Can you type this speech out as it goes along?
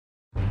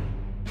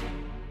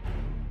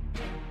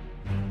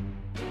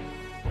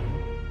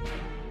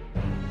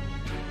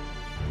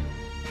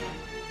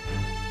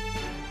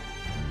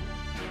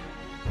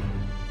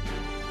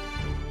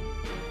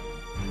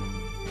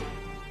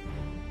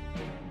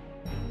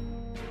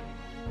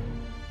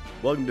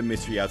Welcome to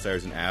Mystery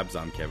Outsiders and Abs.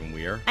 I'm Kevin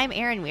Weir. I'm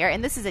Erin Weir,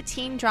 and this is a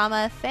teen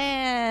drama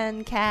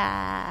fan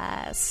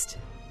cast.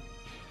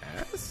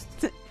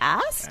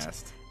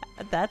 Asked?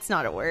 That's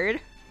not a word.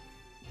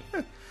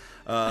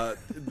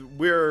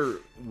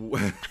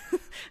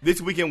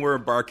 This weekend we're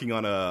embarking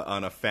on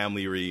a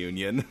family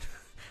reunion.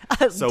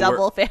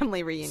 Double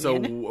family reunion. So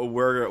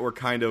we're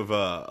kind of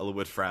a little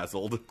bit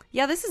frazzled.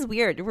 Yeah, this is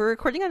weird. We're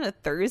recording on a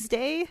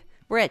Thursday.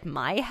 We're at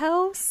my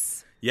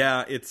house.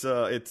 Yeah, it's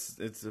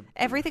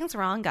Everything's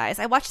wrong, guys.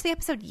 I watched the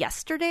episode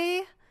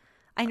yesterday.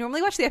 I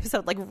normally watch the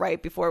episode like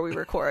right before we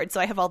record, so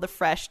I have all the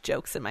fresh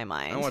jokes in my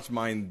mind. I watched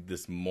mine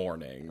this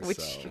morning, which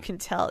you can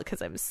tell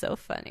because I'm so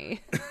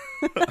funny.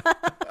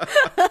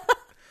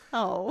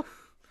 Oh,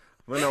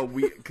 well, no,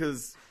 we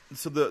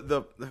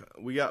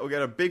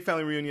got a big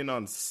family reunion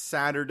on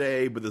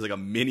Saturday, but there's like a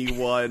mini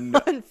one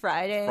on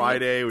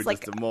Friday, which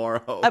like is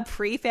tomorrow. A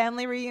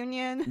pre-family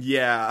reunion.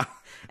 Yeah.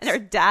 And our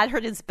dad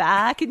hurt his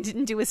back and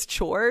didn't do his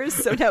chores,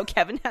 so now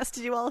Kevin has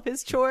to do all of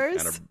his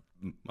chores. And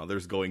our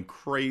mother's going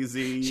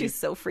crazy. She's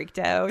so freaked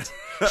out.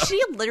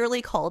 She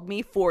literally called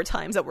me 4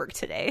 times at work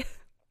today.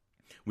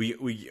 We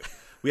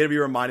had to be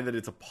reminded that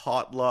it's a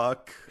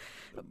potluck,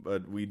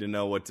 but we didn't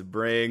know what to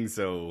bring,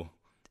 so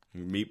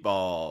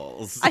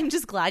meatballs. I'm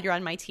just glad you're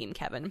on my team,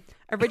 Kevin.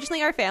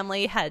 Originally, our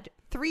family had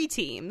 3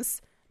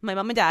 teams. My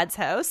mom and dad's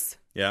house.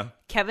 Yeah.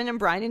 Kevin and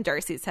Brian and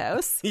Darcy's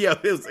house. Yeah,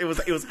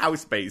 it was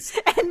house based.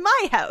 And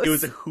my house. It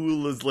was a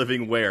Hula's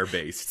Living Where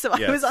based. So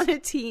yes. I was on a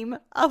team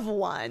of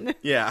 1.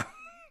 Yeah.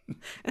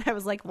 And I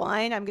was like,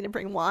 wine? I'm going to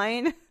bring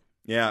wine?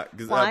 Yeah.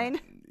 Wine?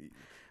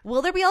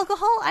 Will there be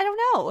alcohol? I don't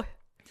know.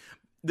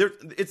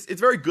 It's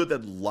very good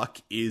that luck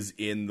is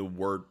in the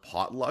word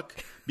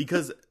potluck,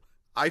 because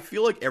I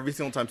feel like every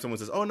single time someone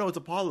says, oh no, it's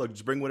a potluck,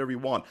 just bring whatever you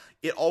want,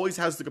 it always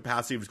has the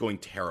capacity of just going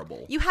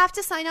terrible. You have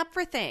to sign up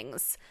for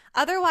things.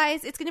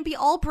 Otherwise, it's going to be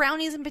all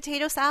brownies and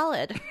potato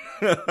salad.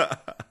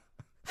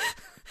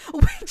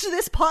 Which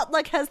this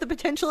potluck has the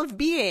potential of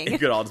being. It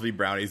could all just be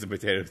brownies and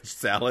potato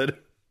salad.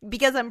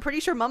 Because I'm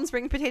pretty sure Mom's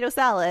bringing potato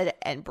salad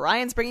and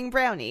Brian's bringing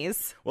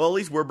brownies. Well, at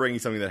least we're bringing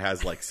something that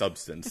has, like,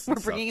 substance. We're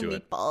bringing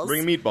meatballs.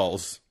 Bringing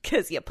meatballs.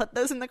 Because you put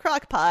those in the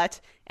crock pot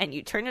and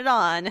you turn it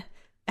on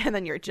and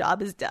then your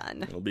job is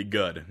done. It'll be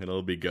good.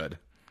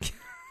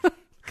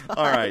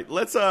 All right,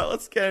 let's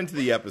get into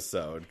the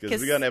episode,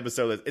 because we got an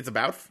episode it's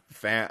about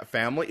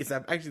family. This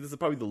is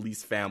probably the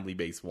least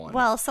family-based one.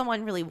 Well,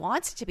 someone really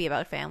wants it to be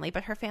about family,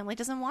 but her family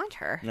doesn't want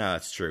her. No,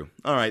 that's true.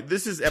 All right,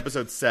 this is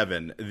episode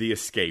 7, The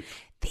Escape.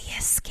 The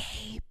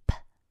Escape.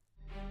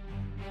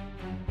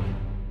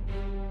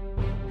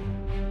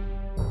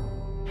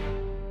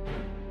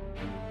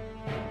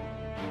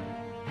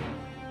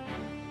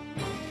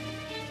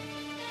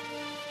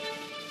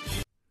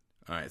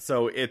 All right,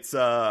 so it's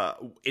the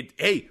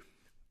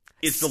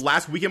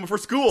last weekend before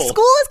school.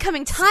 School is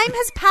coming. Time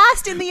has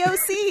passed in the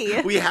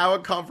OC. We have a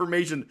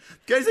confirmation.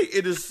 Can I say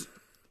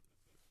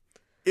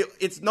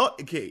it's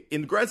not, okay,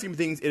 in the grand scheme of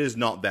things, it is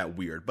not that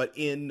weird. But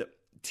in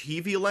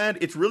TV land,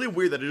 it's really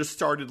weird that it just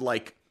started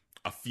like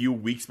a few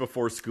weeks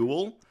before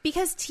school.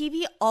 Because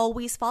TV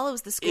always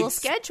follows the school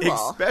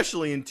schedule.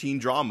 Especially in teen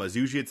dramas.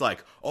 Usually it's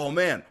like, oh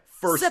man,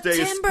 first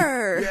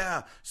September. Day of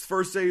yeah,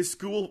 first day of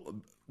school,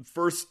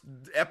 first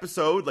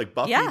episode. Like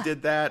Buffy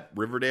did that.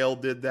 Riverdale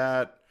did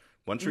that.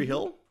 One Tree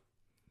Hill?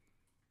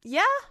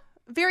 Yeah,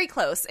 very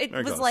close. It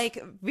very was close.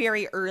 Like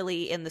very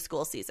early in the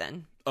school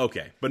season.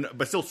 Okay,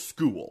 but still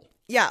school.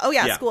 Yeah,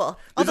 yeah. School.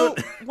 Although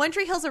One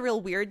Tree Hill's a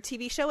real weird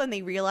TV show, and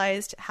they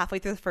realized halfway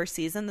through the first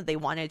season that they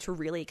wanted to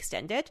really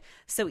extend it.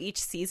 So each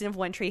season of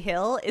One Tree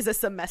Hill is a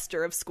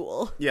semester of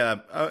school. Yeah,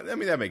 I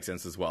mean, that makes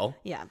sense as well.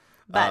 Yeah.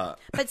 But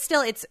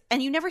still,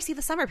 and you never see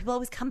the summer. People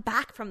always come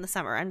back from the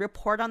summer and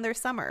report on their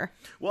summer.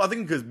 Well, I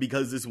think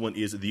because this one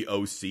is the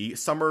OC,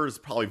 summer is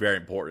probably very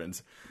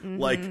important. Mm-hmm.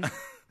 Like,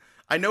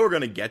 I know we're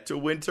going to get to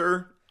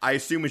winter. I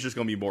assume it's just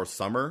going to be more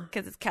summer.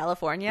 Because it's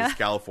California. It's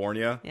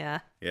California. Yeah.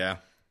 Yeah.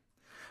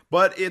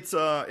 But it's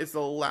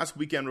the last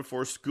weekend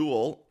before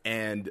school,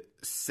 and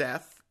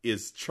Seth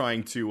is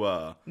trying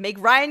to make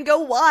Ryan go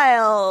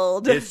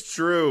wild. It's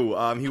true.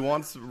 He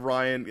wants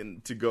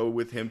Ryan to go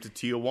with him to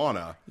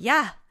Tijuana.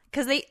 Yeah.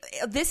 Because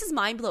this is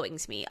mind-blowing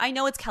to me. I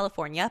know it's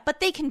California,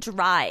 but they can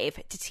drive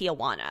to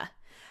Tijuana.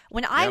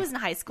 When I was in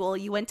high school,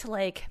 you went to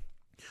like...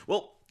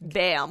 Well...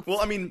 Bam.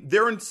 Well, I mean,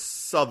 they're in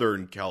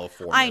Southern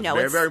California. I know.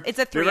 It's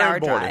a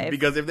 3-hour drive.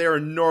 Because if they're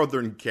in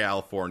Northern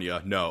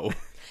California, no.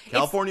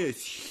 California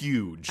is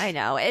huge. I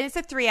know. And it's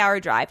a 3-hour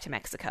drive to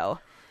Mexico.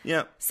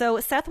 Yeah. So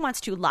Seth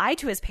wants to lie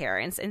to his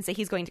parents and say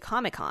he's going to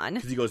Comic-Con.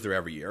 Because he goes there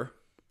every year.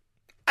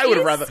 I would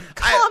have rather...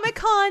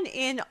 Comic-Con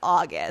in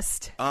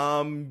August.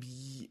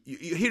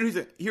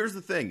 Here's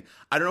the thing.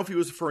 I don't know if he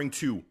was referring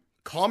to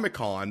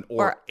Comic-Con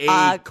or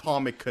a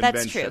comic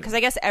convention. That's true, because I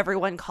guess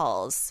everyone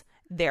calls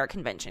their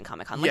convention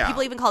Comic-Con. Like,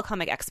 people even call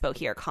Comic Expo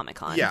here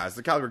Comic-Con. Yeah, it's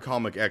the Calgary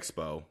Comic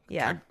Expo.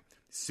 Yeah.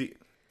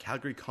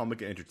 Calgary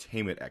Comic and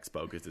Entertainment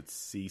Expo, because it's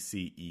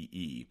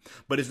CCEE.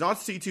 But it's not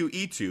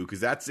C2E2, because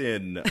that's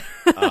in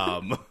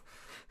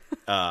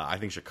I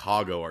think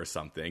Chicago or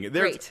something.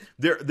 Great.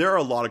 There are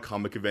a lot of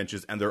comic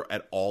conventions, and they're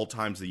at all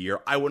times of the year.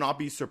 I would not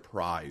be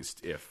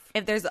surprised if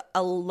there's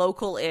a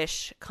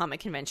local-ish comic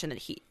convention that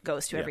he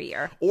goes to every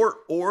year.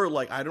 Or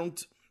like I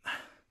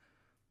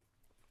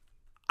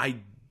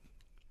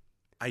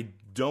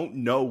don't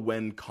know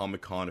when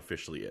Comic-Con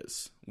officially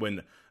is.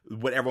 When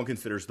what everyone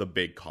considers the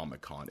big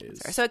Comic-Con is.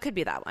 So it could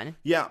be that one.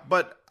 Yeah,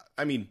 but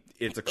I mean,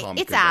 it's a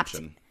comic it's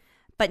convention. Apt.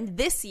 But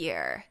this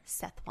year,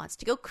 Seth wants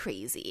to go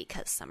crazy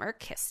because Summer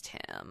kissed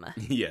him.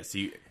 Yes,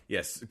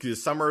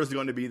 because Summer is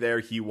going to be there.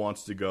 He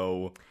wants to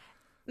go.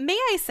 May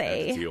I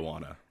say, to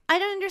Tijuana. I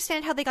don't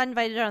understand how they got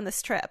invited on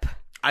this trip.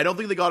 I don't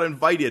think they got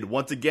invited.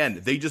 Once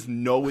again, they just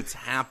know it's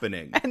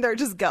happening, and they're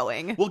just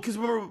going. Well, because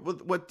remember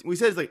what we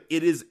said is like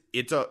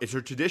it's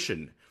a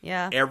tradition.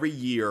 Yeah, every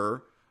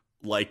year,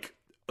 like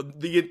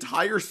the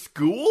entire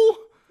school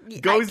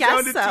goes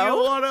down to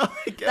Tijuana.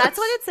 I guess. That's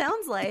what it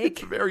sounds like.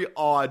 It's a very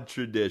odd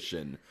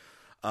tradition.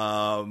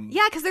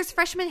 Yeah, because there's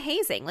freshman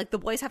hazing. Like the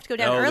boys have to go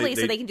down early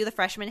so they can do the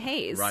freshman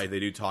haze. Right, they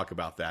do talk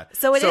about that.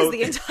 So it is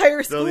the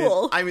entire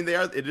school.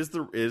 It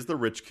is the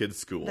rich kids'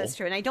 school. That's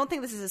true, and I don't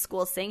think this is a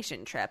school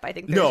sanctioned trip. I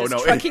think they're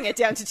just trucking it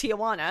down to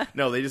Tijuana.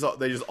 No, they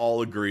just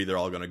all agree they're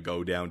all going to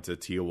go down to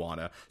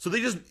Tijuana. So they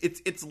just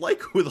it's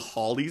like with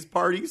Holly's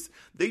parties,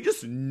 they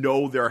just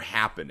know they're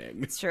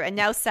happening. It's true, and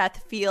now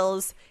Seth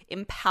feels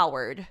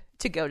empowered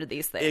to go to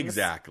these things.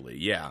 Exactly,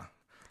 yeah.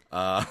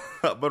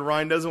 But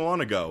Ryan doesn't want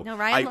to go. No,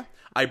 Ryan.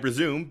 I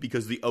presume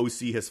because the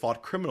OC has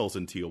fought criminals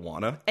in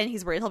Tijuana. And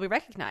he's worried he'll be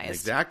recognized.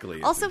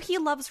 Exactly. Also, he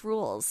loves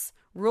rules.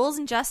 Rules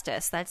and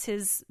justice. That's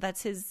his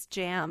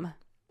jam.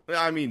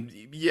 I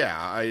mean,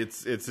 yeah,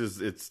 it's his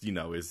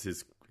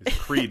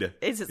creed.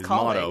 It's his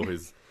calling. Motto,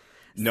 his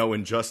no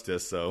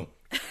injustice, so.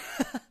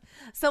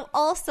 So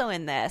also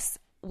in this,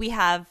 we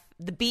have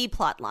the B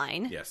plot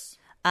line. Yes.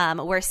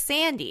 Where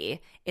Sandy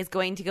is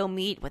going to go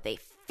meet with a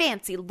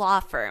fancy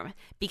law firm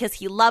because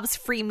he loves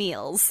free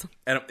meals.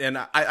 And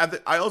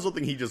I also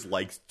think he just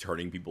likes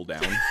turning people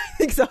down. I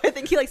think so. I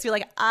think he likes to be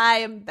like, I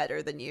am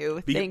better than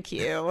you. Thank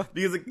you.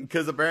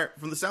 Because apparently,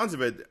 from the sounds of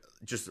it,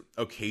 just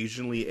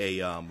occasionally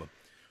a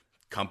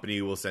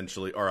company will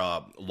essentially, or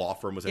a law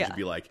firm will essentially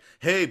be like,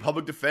 hey,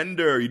 public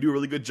defender, you do a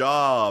really good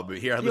job.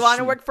 Here, you want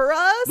to work for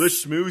us?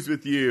 Let's schmooze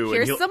with you.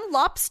 Here's some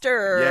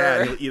lobster. Yeah,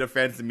 and he'll eat a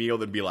fancy meal,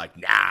 then be like,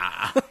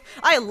 nah.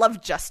 I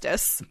love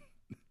justice.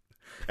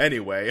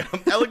 Anyway,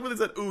 I like when they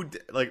said, ooh,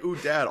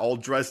 dad, all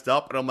dressed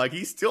up. And I'm like,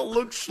 he still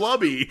looks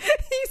schlubby.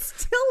 He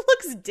still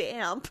looks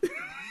damp.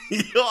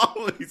 He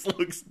always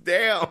looks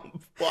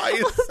damp. Why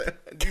is that?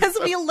 Because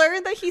we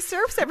learned that he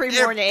surfs every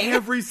morning.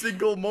 Every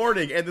single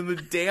morning. And then the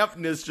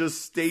dampness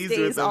just stays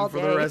with him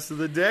for the rest of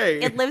the day.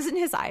 It lives in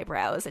his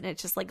eyebrows, and it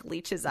just like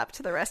leaches up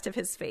to the rest of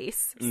his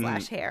face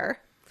 /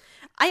 hair.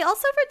 I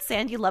also read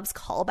Sandy loves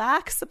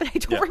callbacks, but I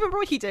don't remember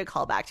what he did a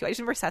callback to. I just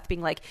remember Seth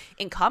being like,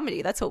 in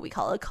comedy, that's what we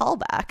call a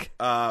callback.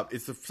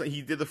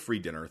 He did the free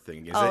dinner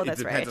thing. It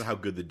depends on how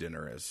good the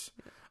dinner is.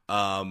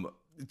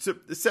 So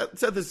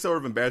Seth is sort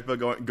of embarrassed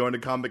about going to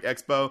Comic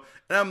Expo,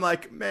 and I'm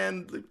like,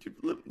 man,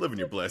 live in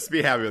your bliss.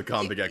 Be happy with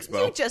Comic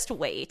Expo. You just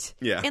wait.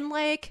 Yeah. In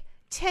like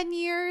 10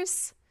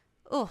 years,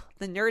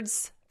 the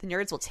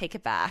nerds will take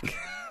it back.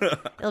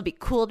 It'll be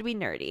cool to be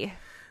nerdy.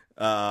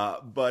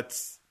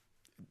 But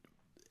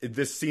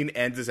this scene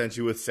ends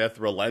essentially with Seth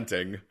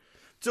relenting.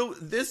 So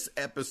this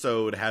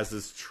episode has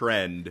this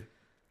trend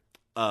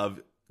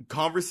of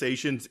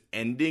conversations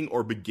ending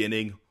or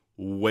beginning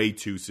way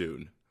too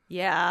soon.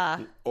 Yeah.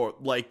 Or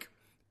like,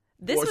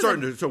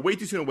 so way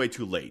too soon and way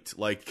too late.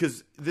 Like,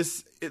 because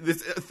this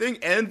thing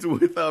ends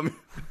with so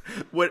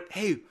when are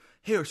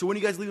you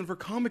guys leaving for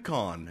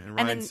Comic-Con? And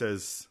Ryan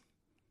says,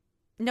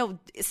 no.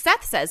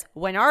 Seth says,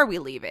 when are we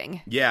leaving?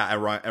 Yeah,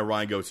 and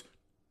Ryan goes,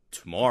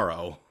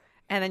 tomorrow.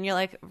 And then you're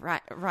like,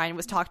 Ryan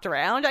was talked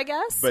around, I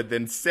guess. But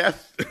then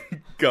Seth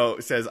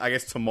says, I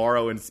guess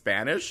tomorrow in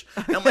Spanish.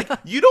 And I'm like,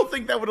 you don't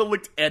think that would have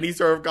looked any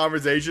sort of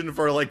conversation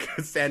for like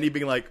Sandy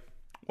being like,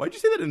 why'd you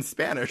say that in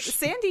Spanish?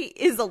 Sandy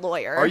is a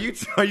lawyer. Are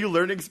you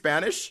learning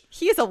Spanish?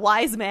 He is a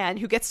wise man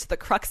who gets to the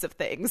crux of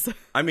things.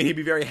 I mean, he'd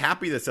be very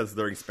happy that Seth's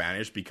learning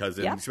Spanish because,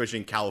 especially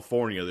in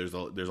California, there's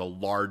a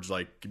large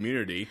like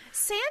community.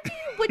 Sandy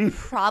would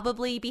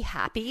probably be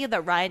happy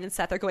that Ryan and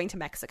Seth are going to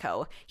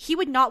Mexico. He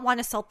would not want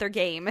to salt their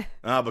game.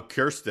 But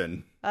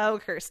Kirsten. Oh,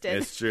 Kirsten.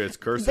 It's true. It's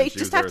Kirsten. They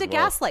just have to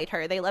gaslight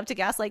her. They love to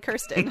gaslight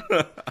Kirsten.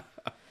 All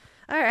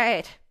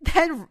right.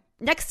 Then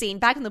next scene,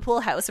 back in the pool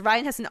house,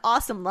 Ryan has an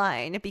awesome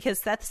line because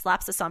Seth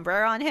slaps a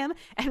sombrero on him,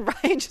 and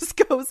Ryan just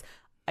goes,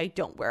 I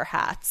don't wear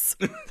hats.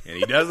 And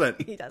he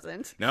doesn't. He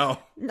doesn't. No.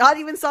 Not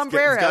even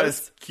sombreros. He's got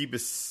to keep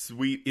his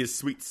sweet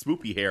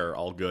swoopy hair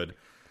all good.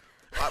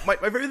 My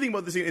favorite thing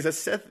about this scene is that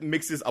Seth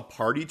mixes a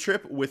party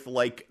trip with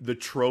like the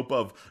trope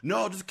of,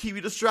 no, just keep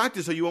you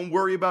distracted so you won't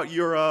worry about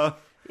your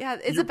yeah,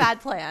 it's a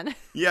bad plan.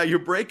 Yeah, your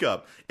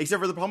breakup.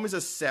 Except for the problem is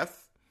that Seth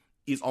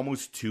is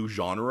almost too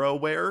genre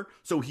aware,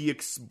 so he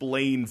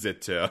explains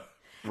it to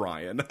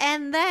Ryan.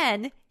 And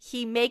then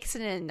he makes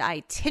an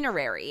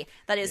itinerary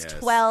that is Yes.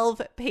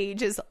 12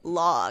 pages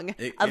long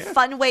of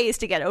fun ways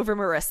to get over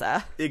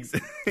Marissa.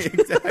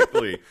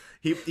 Exactly.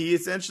 He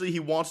essentially, he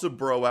wants to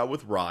bro out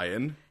with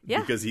Ryan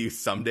because he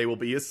someday will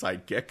be his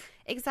sidekick.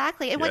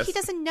 Exactly. And what he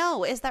doesn't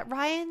know is that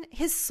Ryan,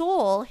 his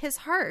soul, his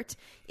heart,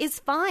 is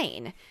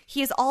fine.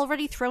 He has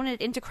already thrown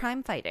it into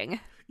crime fighting.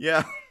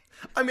 Yeah.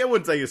 I mean, I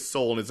wouldn't say his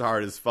soul and his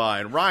heart is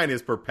fine. Ryan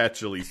is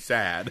perpetually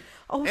sad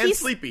and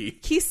sleepy.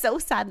 He's so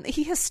sad.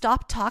 He has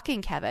stopped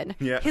talking, Kevin.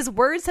 Yeah. His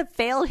words have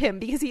failed him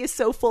because he is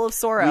so full of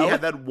sorrow. We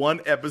had that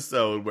one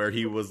episode where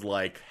he was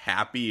like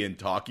happy and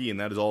talky, and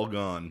that is all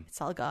gone. It's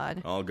all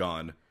gone. All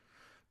gone.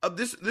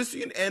 This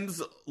scene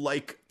ends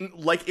like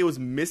it was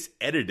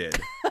misedited.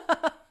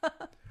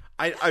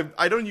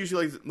 I don't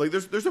usually like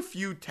there's a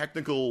few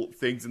technical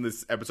things in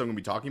this episode I'm gonna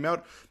be talking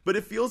about, but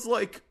it feels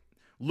like,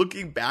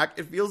 looking back,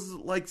 it feels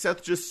like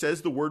Seth just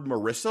says the word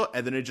Marissa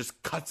and then it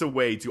just cuts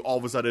away to all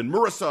of a sudden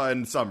Marissa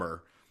and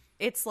Summer.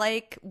 It's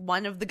like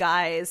one of the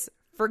guys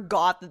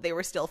forgot that they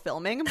were still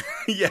filming.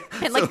 Yeah.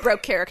 And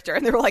broke character,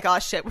 and they were like, "Oh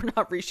shit, we're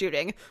not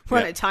reshooting. We're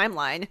on a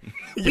timeline.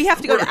 We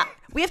have to go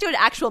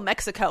to actual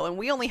Mexico, and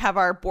we only have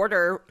our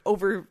border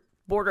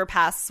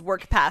pass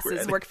work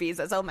passes, work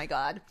visas. Oh my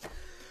god."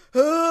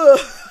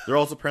 They're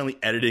also apparently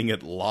editing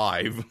it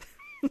live.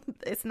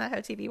 Isn't that how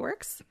TV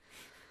works?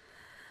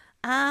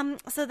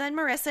 So then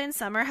Marissa and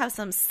Summer have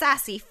some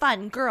sassy,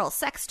 fun girl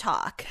sex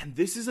talk. And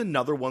this is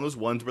another one of those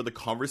ones where the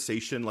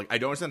conversation, like, I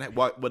don't understand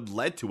what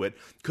led to it,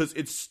 because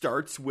it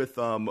starts with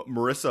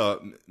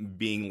Marissa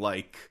being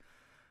like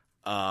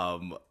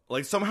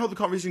somehow the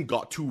conversation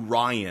got to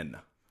Ryan.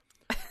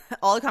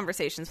 All the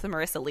conversations with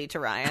Marissa lead to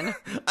Ryan.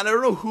 And I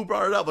don't know who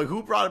brought it up. Like,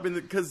 who brought it up in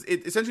because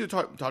it essentially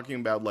talking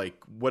about, like,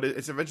 what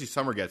it's eventually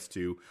Summer gets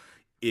to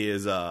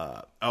is,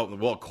 oh,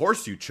 well, of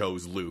course you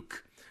chose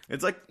Luke.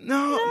 It's like,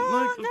 no.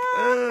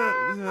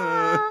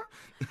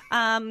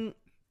 And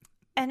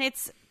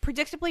it's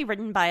predictably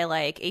written by,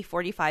 like, a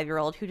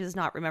 45-year-old who does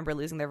not remember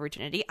losing their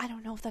virginity. I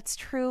don't know if that's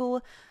true.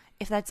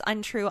 If that's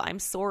untrue, I'm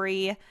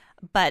sorry.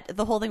 But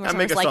the whole thing was I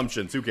make like,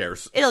 assumptions. Who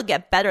cares? It'll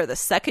get better the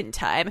second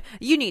time.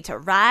 You need to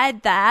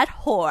ride that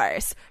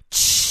horse.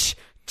 Shh,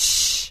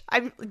 shh.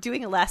 I'm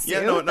doing a lasso.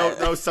 Yeah,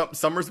 no.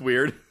 Summer's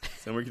weird.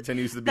 Summer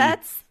continues to be.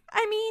 That's.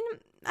 I mean,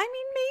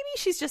 maybe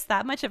she's just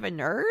that much of a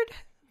nerd.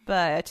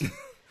 But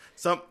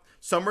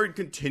Summer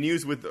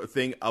continues with the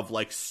thing of,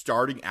 like,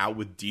 starting out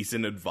with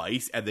decent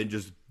advice and then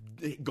just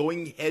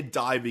going head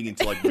diving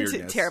into, like,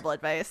 weirdness. Terrible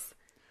advice.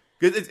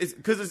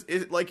 Because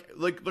it's like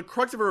the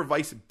crux of her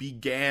advice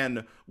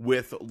began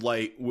with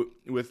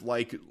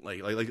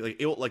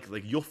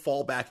you'll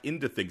fall back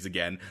into things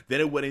again. Then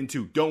it went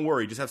into, don't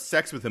worry, just have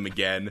sex with him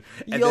again.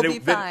 And You'll be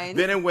fine.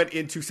 Then it went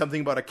into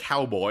something about a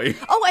cowboy.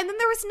 Oh, and then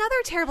there was another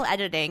terrible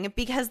editing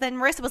because then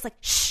Marissa was like,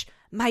 shh,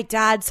 my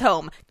dad's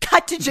home.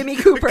 Cut to Jimmy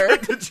Cooper.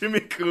 Cut to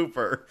Jimmy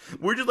Cooper.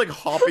 We're just like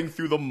hopping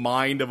through the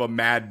mind of a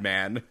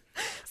madman.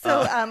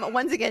 So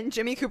once again,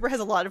 Jimmy Cooper has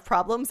a lot of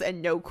problems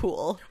and no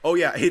cool. Oh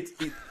yeah,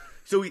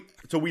 So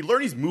we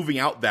learn he's moving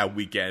out that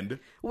weekend,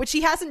 which he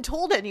hasn't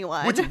told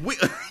anyone.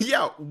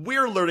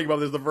 We're learning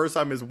about this the first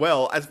time as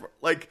well. As for,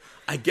 like,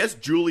 I guess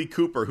Julie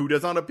Cooper, who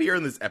does not appear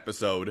in this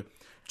episode,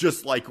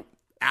 just like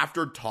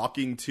after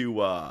talking to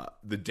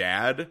the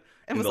dad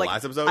in the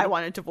last episode, I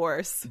want a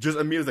divorce. Just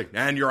immediately like,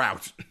 and you're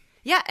out.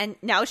 Yeah, and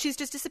now she's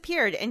just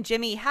disappeared. And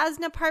Jimmy has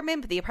an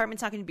apartment, but the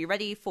apartment's not going to be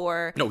ready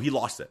for. No, he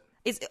lost it.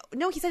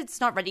 No, he said it's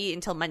not ready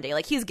until Monday.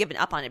 Like, he's given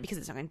up on it because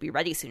it's not going to be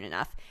ready soon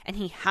enough. And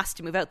he has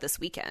to move out this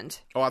weekend.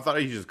 Oh, I thought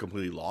he just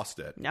completely lost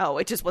it. No,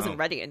 it just wasn't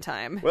ready in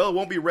time. Well, it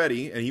won't be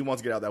ready, and he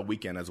wants to get out that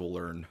weekend, as we'll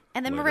learn.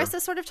 And then later. Marissa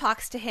sort of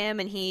talks to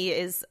him, and he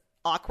is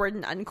awkward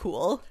and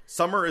uncool.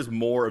 Summer is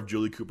more of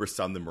Julie Cooper's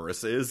son than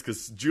Marissa is,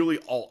 because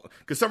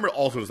Summer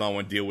also does not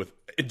want to deal with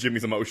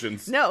Jimmy's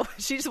emotions. No,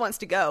 she just wants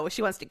to go.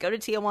 She wants to go to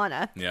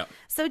Tijuana. Yeah.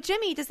 So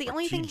Jimmy does the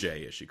only thing...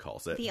 TJ, as she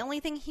calls it. The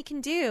only thing he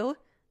can do...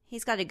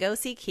 He's got to go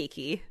see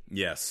Kiki.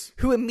 Yes.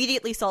 Who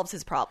immediately solves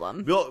his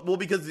problem. Well,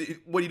 because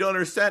what you don't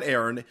understand,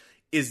 Aaron,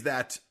 is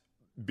that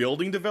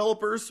building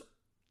developers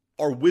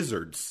are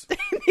wizards.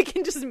 They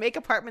can just make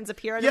apartments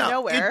appear out of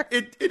nowhere.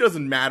 It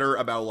doesn't matter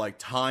about, like,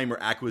 time or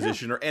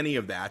acquisition or any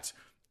of that.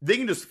 They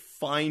can just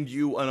find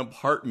you an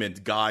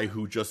apartment guy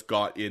who just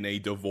got in a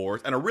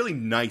divorce and a really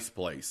nice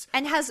place.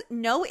 And has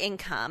no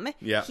income.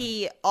 Yeah.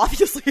 He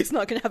obviously is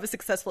not going to have a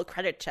successful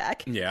credit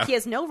check. Yeah. He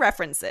has no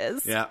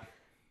references. Yeah.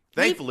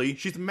 Thankfully,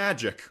 she's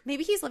magic.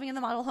 Maybe he's living in the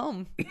model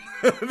home.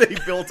 They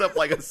built up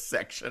like a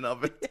section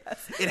of it.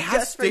 Yes. It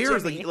has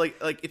stairs.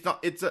 Like it's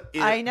not.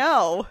 I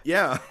know.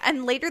 Yeah.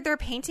 And later they're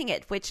painting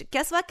it. Which,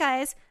 guess what,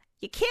 guys?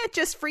 You can't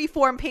just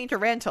freeform paint a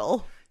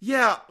rental.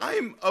 Yeah,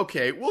 I'm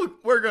okay.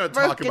 We're gonna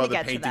talk about the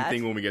painting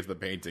thing when we get to the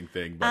painting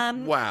thing. But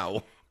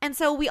wow. And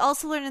so we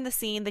also learn in the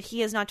scene that he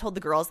has not told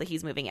the girls that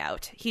he's moving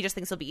out. He just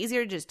thinks it'll be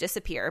easier to just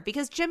disappear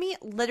because Jimmy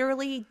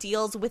literally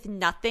deals with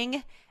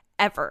nothing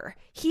ever.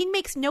 He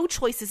makes no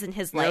choices in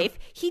his life.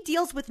 He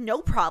deals with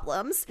no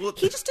problems. Well,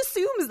 he just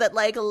assumes that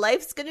like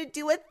life's gonna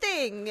do a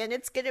thing and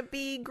it's gonna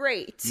be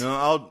great.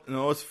 No,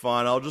 it's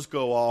fine. I'll just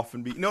go off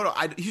and be.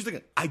 He's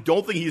thinking. I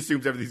don't think he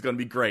assumes everything's gonna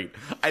be great.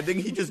 I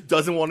think he just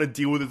doesn't want to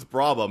deal with his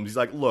problems. He's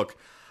like, look,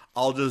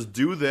 I'll just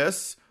do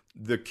this.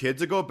 The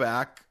kids will go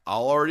back.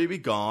 I'll already be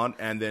gone,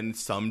 and then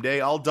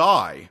someday I'll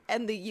die.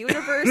 And the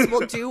universe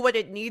will do what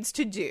it needs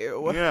to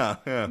do. Yeah.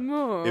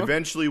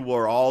 Eventually,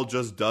 we're all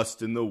just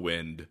dust in the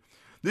wind.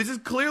 This is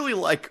clearly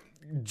like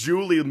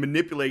Julie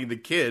manipulating the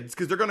kids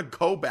because they're going to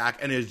go back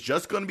and it's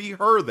just going to be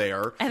her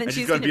there. And then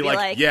she's going to be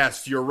like,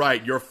 yes, you're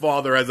right. Your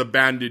father has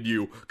abandoned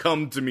you.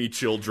 Come to me,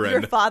 children.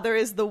 Your father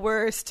is the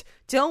worst.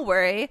 Don't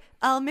worry.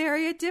 I'll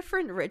marry a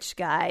different rich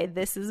guy.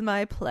 This is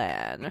my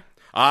plan.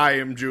 I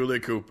am Julie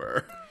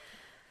Cooper.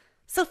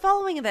 So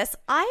following this,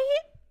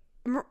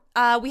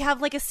 we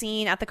have like a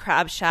scene at the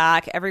Crab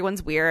Shack.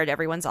 Everyone's weird.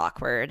 Everyone's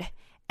awkward.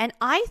 And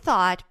I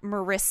thought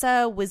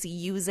Marissa was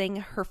using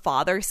her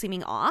father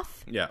seeming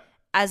off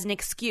as an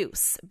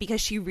excuse because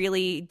she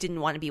really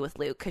didn't want to be with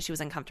Luke because she was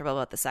uncomfortable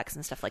about the sex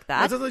and stuff like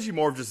that. It sounds like she's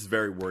more of just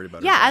very worried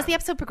about her dad. Yeah, as the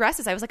episode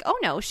progresses, I was like, oh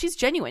no, she's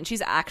genuine.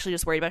 She's actually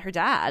just worried about her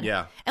dad.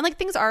 Yeah. And like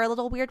things are a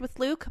little weird with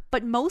Luke,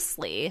 but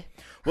mostly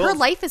her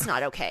life is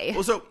not okay.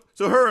 Well, so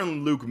her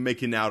and Luke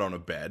making out on a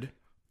bed.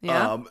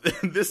 Yeah.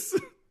 This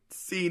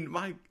scene,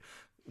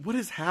 what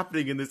is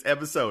happening in this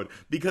episode?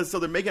 Because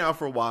they're making out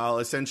for a while.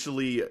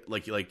 Essentially,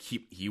 like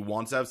he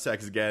wants to have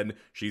sex again.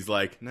 She's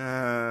like,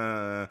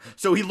 nah.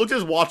 So he looks at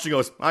his watch and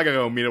goes, I gotta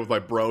go meet up with my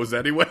bros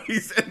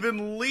anyways, and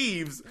then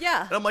leaves.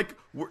 Yeah. And I'm like,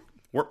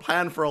 we're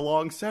planning for a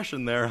long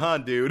session there, huh,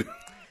 dude?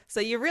 So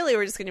you really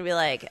were just gonna be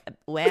like,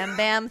 wham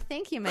bam,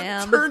 thank you,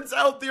 ma'am. Turns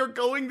out they're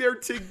going there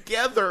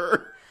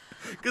together.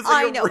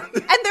 I know.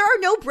 And there are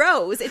no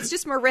bros. It's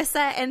just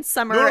Marissa and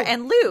Summer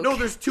and Luke. No,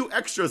 there's two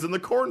extras in the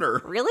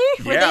corner.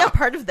 Really? Were they a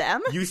part of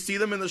them? You see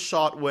them in the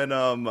shot when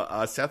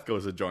Seth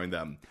goes to join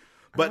them.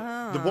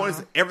 But the point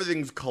is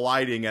everything's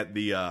colliding at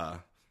the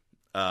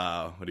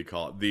what do you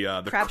call it?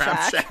 The Crab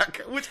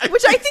Shack. Which I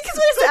think is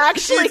what it's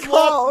actually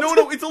called.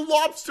 No, it's a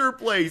lobster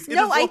place.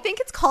 I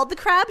think it's called the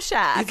Crab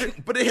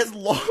Shack. But it has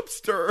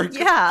lobster.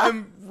 Yeah.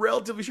 I'm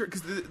relatively sure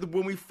because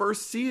when we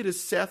first see it is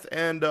Seth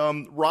and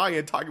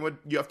Ryan talking about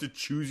you have to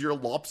choose your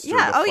lobster.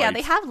 Yeah, yeah,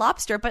 they have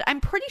lobster, but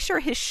I'm pretty sure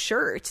his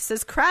shirt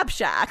says Crab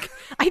Shack.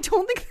 I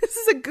don't think this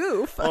is a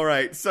goof. All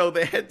right, so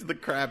they head to the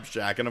Crab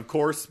Shack, and of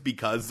course,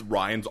 because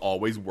Ryan's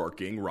always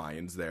working,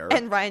 Ryan's there.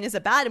 And Ryan is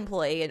a bad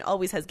employee and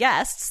always has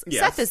guests.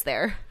 Yes. Seth is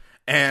there.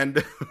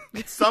 And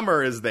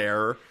Summer is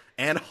there,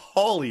 and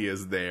Holly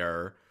is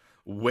there,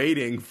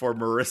 waiting for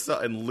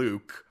Marissa and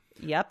Luke.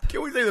 Yep.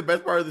 Can we say the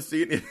best part of the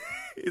scene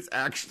is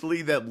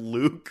actually that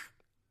Luke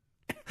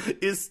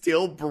is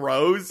still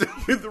bros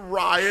with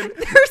Ryan?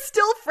 They're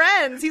still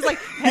friends. He's like,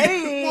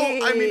 hey.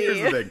 Well, I mean, here's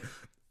the thing.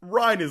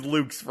 Ryan is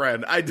Luke's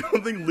friend. I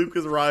don't think Luke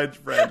is Ryan's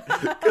friend.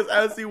 Because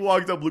as he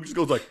walks up, Luke just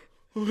goes like,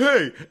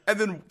 hey, and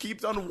then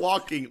keeps on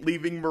walking,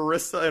 leaving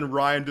Marissa and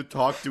Ryan to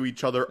talk to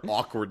each other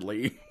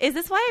awkwardly. Is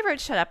this why I wrote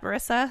shut up,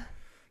 Marissa?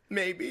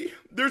 Maybe.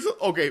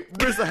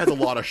 Marissa has a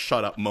lot of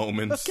shut up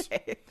moments.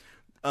 Okay.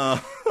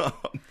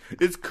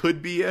 This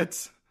could be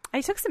it.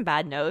 I took some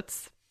bad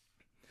notes.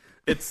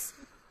 It's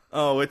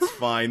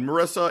fine.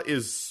 Marissa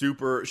is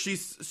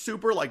she's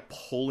super like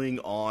pulling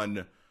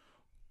on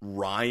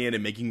Ryan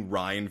and making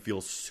Ryan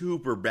feel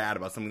super bad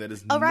about something that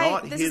is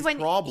not his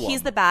problem.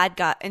 He's the bad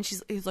guy, and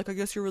he's like, I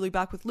guess you're really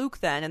back with Luke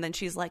then. And then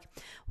she's like,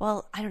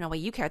 well, I don't know why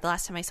you care. The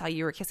last time I saw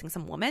you were kissing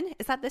some woman.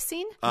 Is that this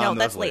scene? No,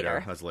 that's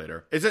later. That's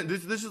later. This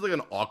is like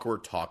an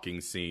awkward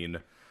talking scene.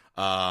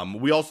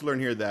 We also learn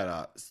here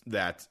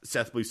that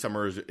Seth believes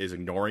Summer is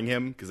ignoring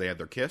him because they had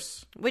their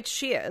kiss. Which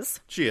she is.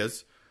 She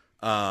is.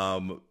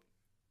 And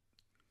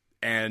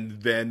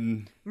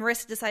then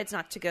Marissa decides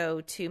not to go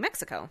to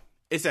Mexico.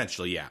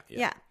 Essentially, yeah.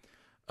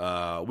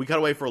 We cut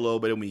away for a little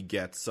bit and we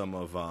get some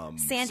of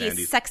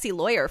Sandy's sexy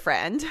lawyer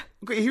friend.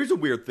 Okay, here's a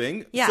weird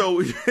thing. Yeah.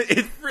 So,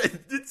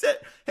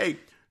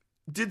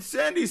 did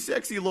Sandy's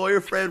sexy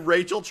lawyer friend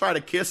Rachel try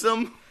to kiss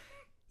him?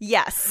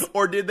 Yes.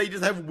 Or did they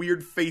just have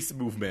weird face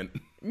movement?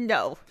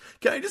 No.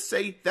 Can I just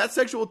say that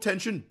sexual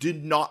tension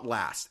did not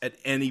last at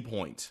any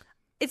point?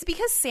 It's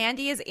because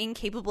Sandy is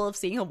incapable of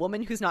seeing a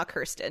woman who's not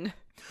Kirsten.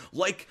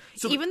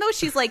 Even though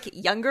she's like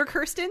younger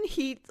Kirsten,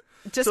 he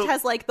just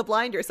has like the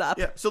blinders up.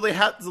 Yeah. So they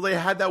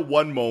had that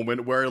one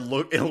moment where it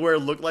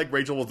looked like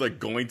Rachel was like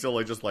going to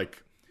like just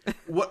like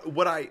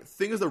what I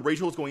think is that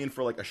Rachel was going in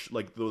for like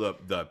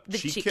the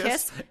cheek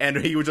kiss, and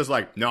he was just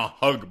like, no,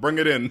 hug, bring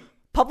it in.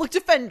 Public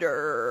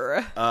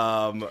defender.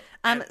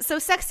 So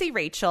sexy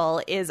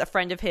Rachel is a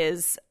friend of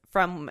his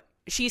from.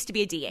 She used to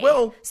be a DA.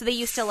 Well, so they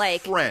used to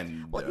like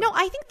friend. Well, no,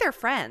 I think they're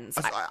friends.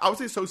 I would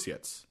say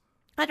associates.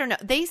 I don't know.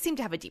 They seem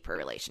to have a deeper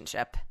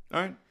relationship.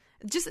 All right.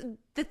 Just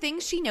the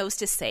things she knows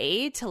to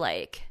say to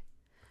like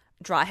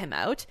draw him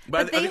out.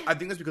 But I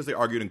think that's because they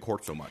argued in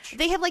court so much.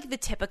 They have like the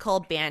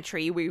typical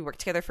bantery, we worked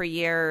together for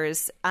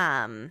years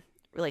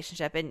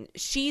relationship, and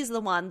she's the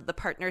one the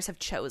partners have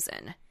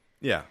chosen.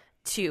 Yeah.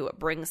 To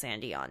bring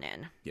Sandy on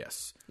in.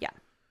 Yes. Yeah.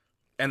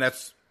 And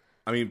that's,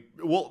 I mean,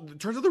 well, it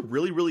turns out they're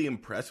really, really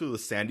impressed with what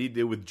Sandy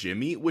did with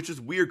Jimmy, which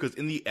is weird because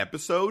in the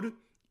episode,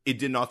 it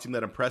did not seem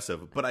that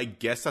impressive. But I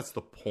guess that's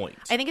the point.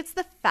 I think it's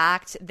the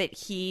fact that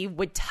he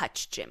would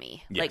touch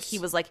Jimmy. Yes. Like, he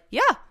was like,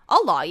 yeah,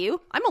 I'll law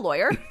you. I'm a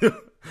lawyer.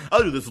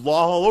 I'll do this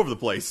law all over the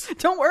place.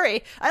 Don't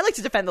worry. I like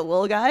to defend the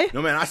little guy.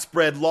 No, man, I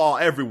spread law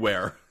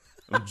everywhere.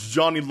 I'm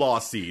Johnny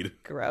Lawseed.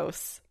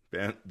 Gross.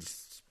 Man,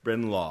 just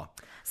spreading law.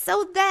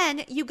 So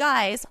then, you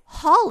guys,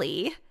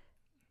 Holly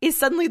is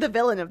suddenly the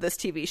villain of this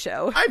TV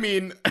show. I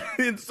mean,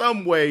 in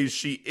some ways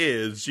she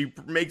is. She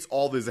makes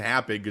all this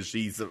happen because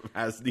she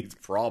has these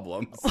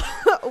problems.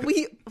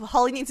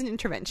 Holly needs an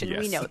intervention. Yes.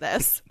 We know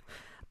this.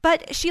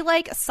 But she,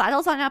 like,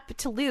 sidles on up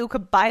to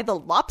Luke by the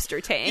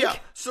lobster tank. Yeah,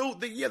 so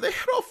they head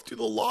off to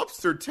the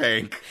lobster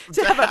tank.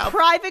 To have a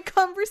private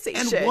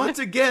conversation. And once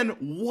again,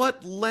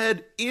 what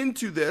led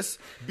into this?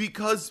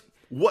 Because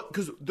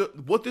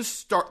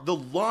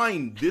the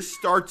line this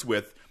starts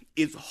with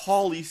is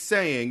Holly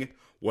saying,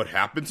 what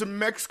happens in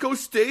Mexico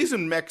stays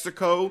in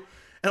Mexico.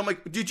 And I'm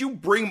like, did you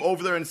bring him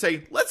over there and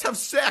say, let's have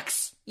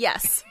sex?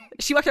 Yes.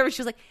 She walked over and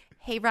she was like,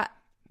 hey,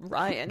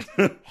 Ryan.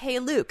 Hey,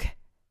 Luke.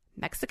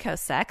 Mexico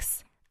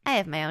sex. I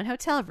have my own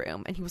hotel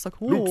room. And he was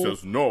like, ooh. Luke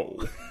says no.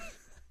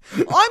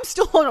 I'm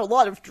still on a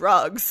lot of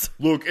drugs.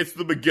 Look, it's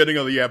the beginning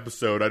of the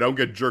episode. I don't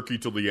get jerky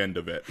till the end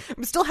of it.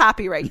 I'm still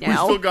happy right We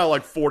now. still got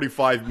like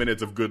 45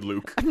 minutes of good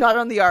Luke. I'm not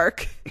on the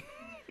ark.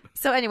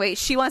 So anyway,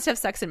 she wants to have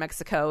sex in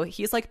Mexico.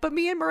 He's like, but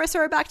me and Marissa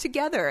are back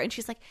together. And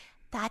she's like,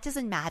 that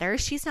doesn't matter.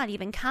 She's not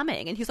even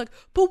coming. And he's like,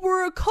 but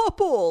we're a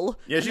couple.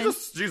 Yeah,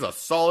 she's a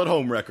solid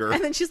homewrecker.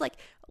 And then she's like,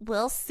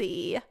 we'll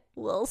see.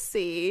 We'll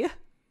see.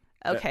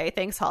 Okay,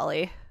 thanks,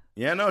 Holly.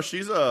 Yeah, no,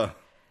 she's a...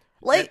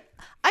 Like,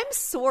 I'm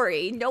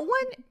sorry. No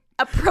one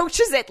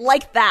approaches it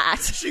like that.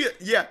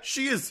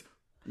 She is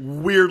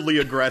weirdly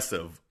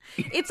aggressive.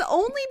 It's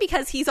only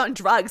because he's on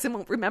drugs and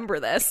won't remember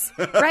this,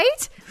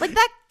 right? Like,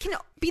 that can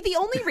be the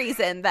only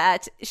reason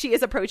that she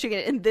is approaching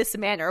it in this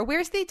manner.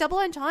 Where's the double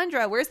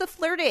entendre? Where's the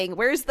flirting?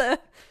 Where's the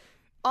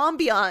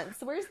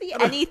ambiance? Where's the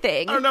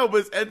anything? I don't know,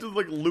 but it's ended with,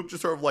 like, Luke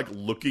just sort of, like,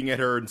 looking at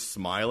her and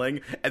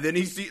smiling, and then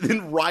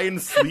then Ryan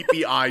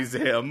sleepy eyes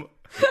him.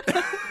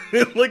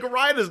 Like,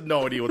 Ryan has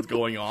no idea what's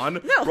going on.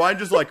 No. Ryan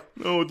just like,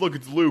 oh, look,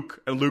 it's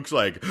Luke. And Luke's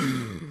like...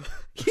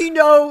 He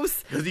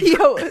knows.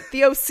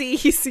 The OC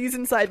he sees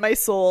inside my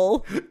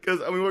soul.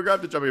 Because, I mean, we're going to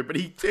have to jump here, but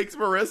he takes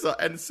Marissa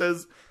and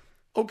says,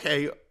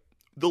 okay,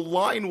 the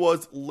line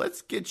was,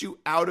 let's get you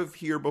out of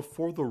here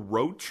before the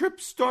road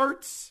trip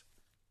starts.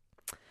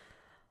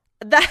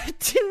 That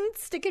didn't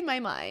stick in my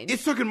mind. It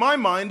stuck in my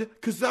mind,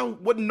 because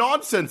what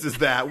nonsense is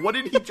that? What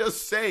did he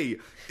just say?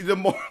 The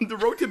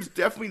road trip's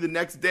definitely the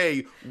next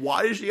day.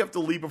 Why does she have to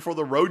leave before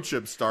the road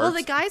trip starts? Well,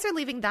 the guys are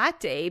leaving that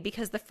day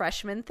because the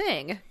freshman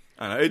thing.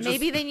 I know,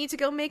 Maybe they need to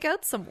go make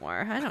out some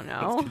more. I don't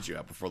know. Let's get you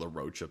out before the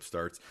road trip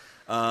starts.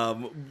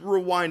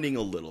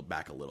 Rewinding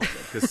back a little bit,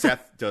 because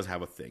Seth does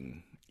have a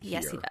thing here.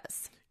 Yes, he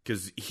does.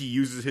 Because he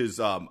uses his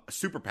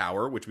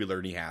superpower, which we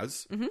learn he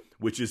has,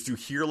 which is to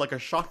hear like a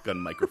shotgun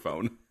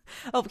microphone.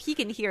 Oh, he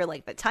can hear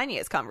like the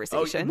tiniest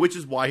conversation. Which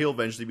is why he'll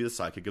eventually be the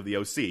psychic of the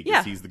OC, because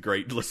Yeah. he's the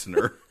great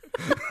listener.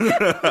 Such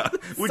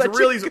a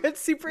good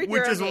superhero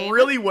which is name.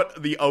 really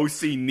what the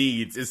OC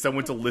needs, is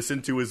someone to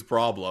listen to his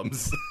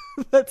problems.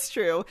 That's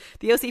true.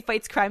 The OC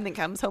fights crime, then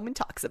comes home and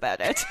talks about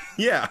it.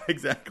 Yeah,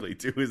 exactly,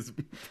 to his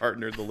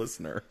partner, the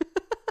listener.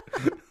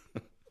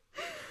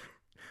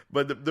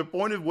 But the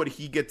point of what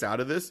he gets out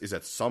of this is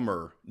that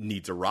Summer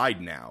needs a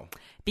ride now.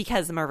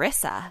 Because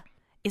Marissa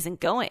isn't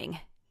going.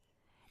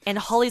 And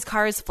Holly's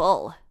car is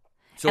full.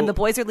 So, and the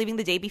boys are leaving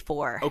the day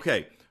before.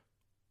 Okay,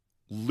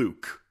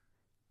 Luke.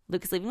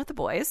 Luke is leaving with the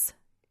boys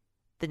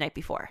the night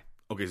before.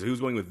 Okay, so he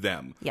was going with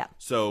them. Yeah.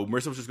 So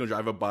Marissa was just going to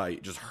drive up by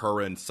just her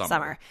and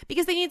Summer.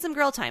 Because they need some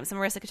girl time so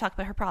Marissa could talk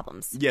about her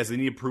problems. Yes, they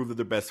need to prove that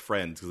they're best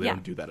friends, because they Yeah.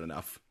 don't do that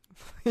enough.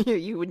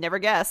 You would never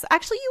guess.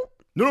 Actually, you...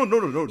 No.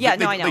 Yeah,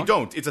 they, I know. They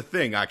don't. It's a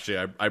thing,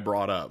 actually, I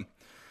brought up.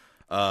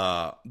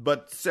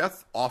 But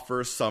Seth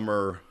offers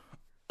Summer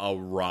a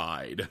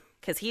ride.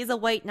 Because he's a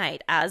white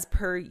knight, as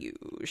per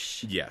usual.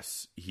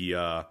 Yes.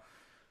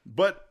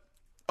 But,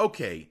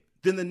 okay.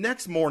 Then the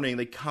next morning,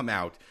 they come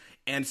out,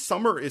 and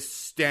Summer is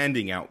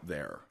standing out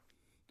there.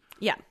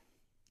 Yeah.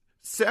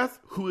 Seth,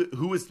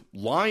 who is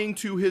lying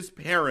to his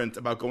parents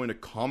about going to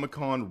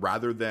Comic-Con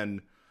rather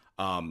than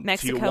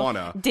Mexico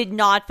Tijuana, did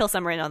not fill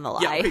Summer in on the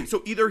lie. Yeah, okay,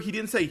 so either he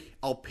didn't say,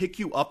 I'll pick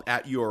you up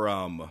at your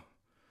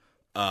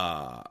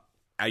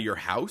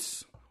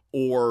house,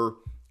 or,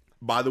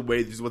 by the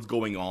way, this is what's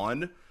going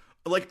on.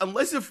 Like,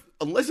 unless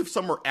if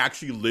Summer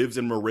actually lives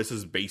in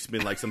Marissa's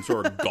basement like some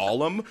sort of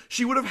golem,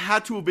 she would have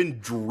had to have been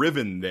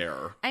driven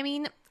there. I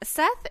mean,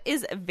 Seth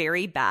is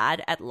very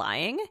bad at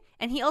lying,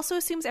 and he also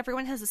assumes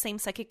everyone has the same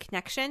psychic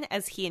connection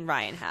as he and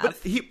Ryan have. But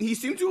he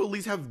seemed to at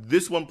least have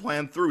this one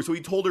planned through. So he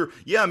told her,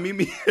 yeah, meet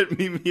me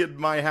at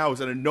my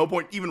house. And at no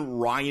point, even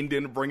Ryan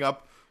didn't bring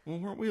up, well,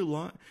 weren't we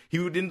lying? He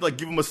didn't like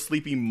give him a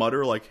sleepy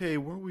mutter like, hey,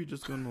 weren't we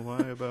just going to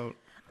lie about?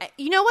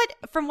 You know what?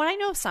 From what I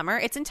know of Summer,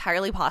 it's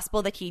entirely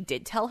possible that he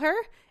did tell her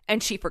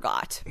and she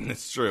forgot.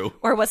 It's true.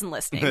 Or wasn't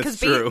listening. That's Because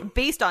true.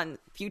 based on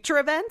future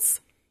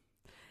events,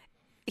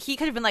 he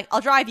could have been like,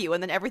 I'll drive you.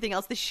 And then everything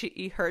else that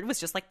she heard was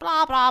just like,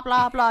 blah, blah,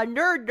 blah, blah,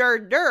 nerd,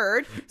 nerd,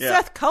 nerd. Yeah.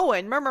 Seth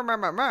Cohen,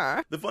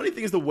 murmur. The funny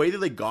thing is the way that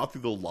they got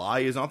through the lie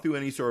is not through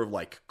any sort of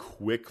like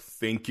quick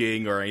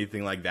thinking or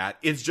anything like that.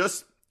 It's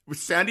just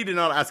Sandy did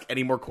not ask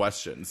any more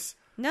questions.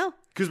 No.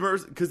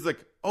 Because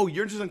like, oh,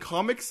 you're interested in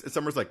comics? And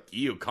Summer's like,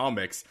 ew,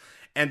 comics.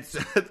 And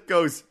Seth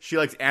goes, she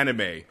likes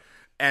anime.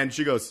 And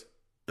she goes,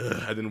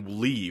 ugh, and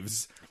then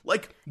leaves.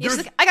 Like, She's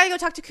like, I gotta go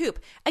talk to Coop.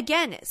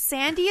 Again,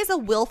 Sandy is a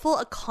willful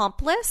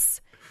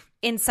accomplice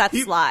in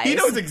Seth's lies. He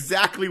knows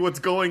exactly what's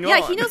going on.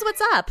 Yeah, he knows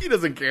what's up. He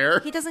doesn't care.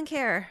 He doesn't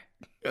care.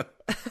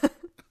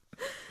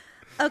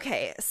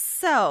 Okay,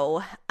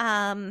 so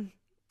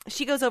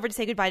she goes over to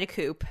say goodbye to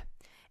Coop,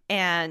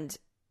 and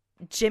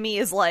Jimmy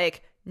is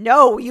like,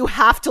 no, you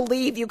have to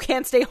leave. You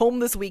can't stay home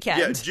this weekend.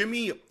 Yeah,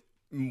 Jimmy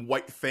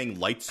White Fang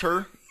lights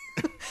her.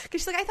 Because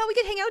she's like, I thought we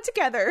could hang out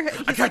together.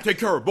 I can't take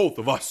care of both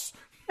of us.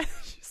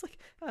 She's like,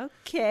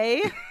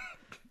 okay.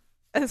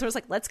 And so it's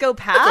like, let's go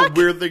pack. That's a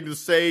weird thing to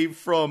say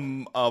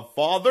from a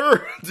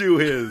father to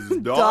his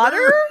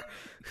daughter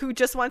who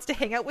just wants to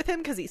hang out with him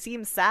because he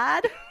seems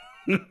sad.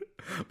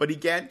 But he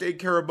can't take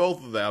care of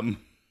both of them.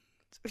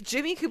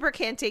 Jimmy Cooper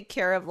can't take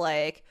care of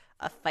like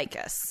a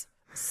ficus.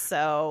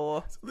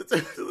 So This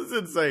is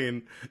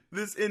insane.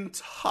 This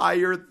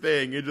entire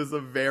thing is just a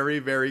very,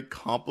 very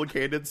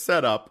complicated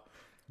setup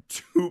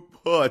to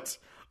put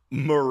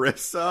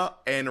Marissa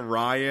and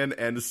Ryan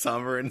and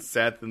Summer and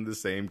Seth in the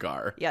same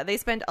car. yeah, they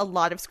spend a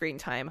lot of screen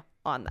time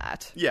on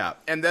that. Yeah,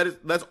 and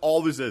that's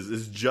all this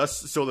is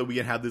just so that we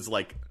can have this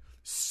like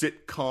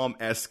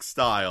sitcom-esque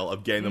style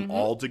of getting them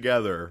all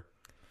together.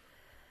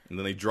 And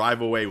then they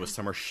drive away with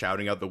Summer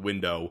shouting out the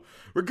window,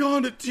 we're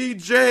going to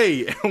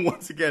TJ! And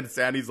once again,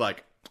 Sandy's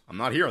like, I'm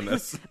not hearing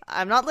this.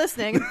 I'm not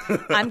listening.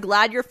 I'm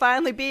glad you're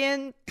finally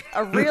being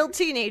a real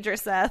teenager,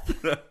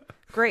 Seth.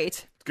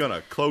 Great.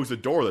 Gonna close the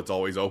door that's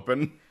always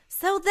open.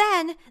 So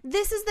then,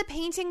 this is the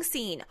painting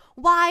scene.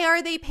 Why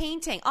are they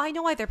painting? Oh, I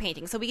know why they're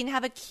painting. So we can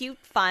have a cute,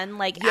 fun,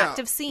 like,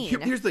 active scene.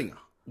 Here's the thing.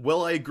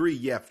 Well, I agree.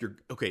 Yeah, if you're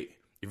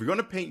going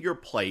to paint your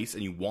place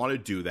and you want to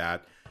do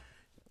that,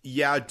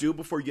 yeah, do it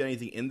before you get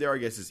anything in there. I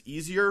guess is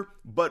easier.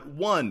 But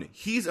one,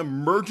 he's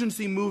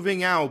emergency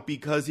moving out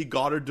because he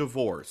got a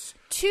divorce.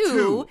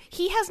 Two,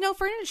 he has no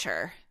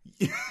furniture.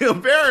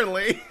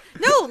 Apparently.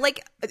 No,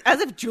 like, as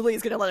if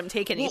Julie's going to let him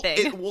take anything.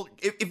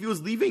 If he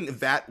was leaving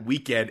that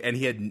weekend and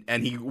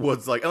he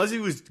was like, unless he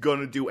was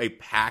going to do a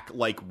pack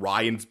like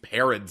Ryan's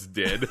parents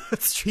did,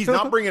 he's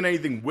not bringing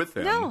anything with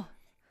him. No.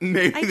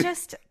 Maybe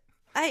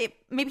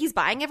Maybe he's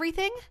buying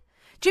everything?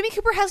 Jimmy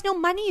Cooper has no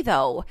money,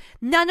 though.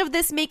 None of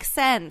this makes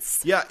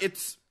sense. Yeah,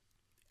 it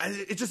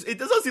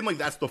doesn't seem like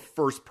that's the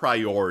first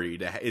priority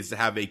is to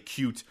have a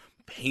cute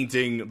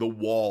painting the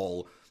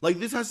wall. Like,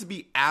 this has to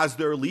be as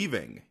they're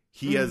leaving.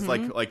 He has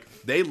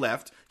like they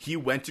left. He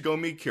went to go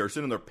meet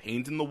Kirsten, and they're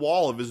painting the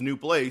wall of his new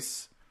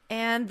place.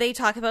 And they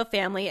talk about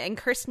family, and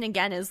Kirsten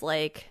again is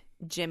like,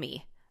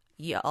 Jimmy,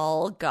 you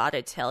all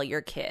gotta tell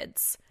your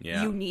kids.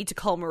 Yeah. You need to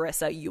call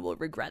Marissa. You will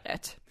regret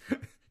it.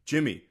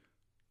 Jimmy,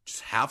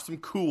 just have some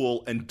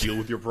cool and deal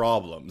with your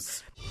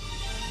problems.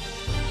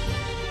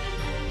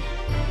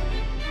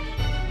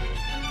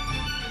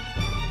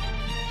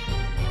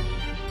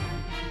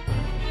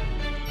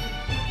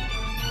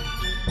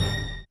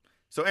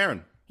 So,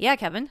 Aaron. Yeah,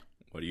 Kevin.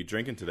 What are you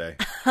drinking today?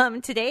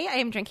 Today I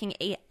am drinking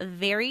a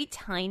very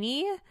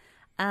tiny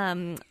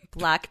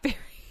blackberry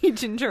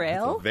ginger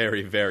ale.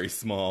 Very, very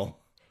small.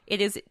 It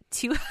is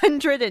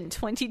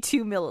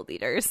 222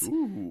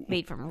 milliliters,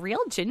 made from real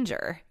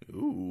ginger.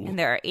 Ooh. And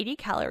there are 80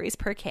 calories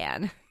per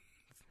can.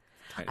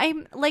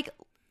 I'm like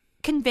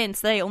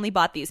convinced that I only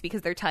bought these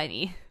because they're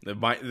tiny.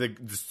 The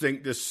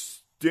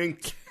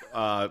distinct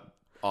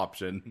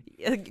option.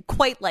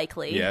 Quite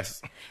likely.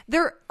 Yes.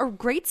 They're a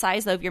great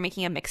size, though, if you're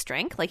making a mixed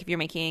drink. Like, if you're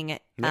making,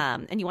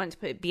 and you want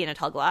it to be in a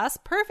tall glass,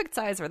 perfect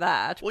size for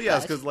that. Well,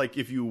 yes, because, like,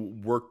 if you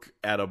work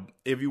at a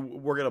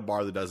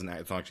bar that doesn't,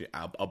 it's not actually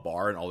a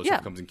bar and all this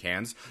stuff comes in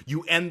cans,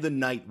 you end the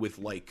night with,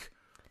 like,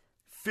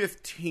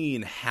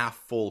 15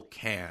 half-full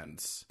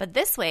cans. But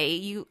this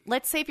way,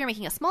 let's say if you're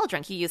making a small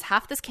drink, you use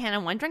half this can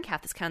in one drink,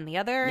 half this can in the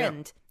other,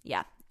 and,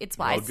 it's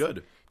wise. Oh,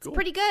 good. It's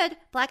pretty good.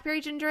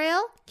 Blackberry ginger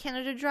ale,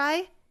 Canada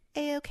Dry,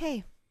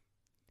 A-okay.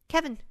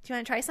 Kevin, do you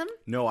want to try some?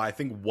 No, I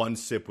think one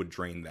sip would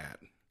drain that.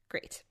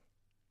 Great.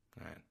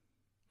 All right.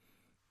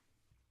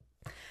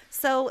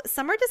 So,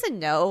 Summer doesn't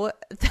know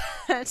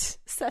that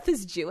Seth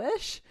is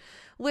Jewish,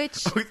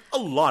 which A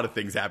lot of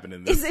things happen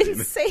in this is scene.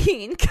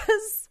 insane,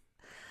 because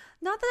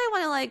Not that I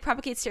want to like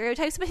propagate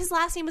stereotypes, but his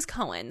last name is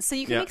Cohen, so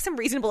you can make some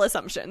reasonable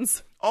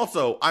assumptions.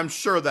 Also, I'm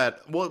sure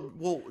that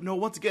no.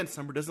 Once again,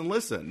 Summer doesn't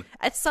listen.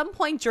 At some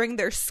point during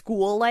their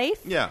school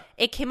life,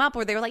 it came up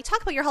where they were like,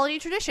 "Talk about your holiday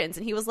traditions,"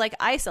 and he was like,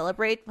 "I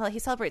celebrate." Well, he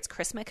celebrates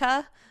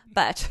Christmaka,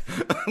 but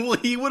well,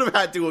 he would have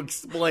had to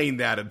explain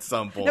that at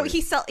some point. No,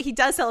 he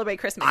does celebrate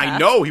Christmaka. I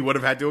know he would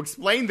have had to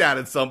explain that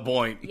at some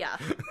point. Yeah.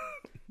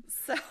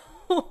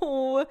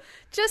 So,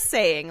 just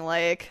saying,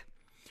 like.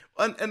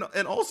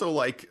 And also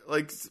like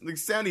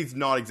Sandy's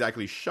not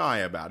exactly shy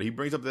about it. He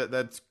brings up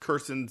that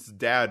Kirsten's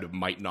dad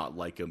might not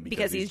like him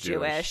because he's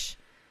Jewish.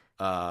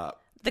 The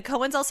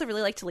Coens also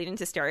really like to lean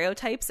into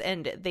stereotypes,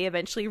 and they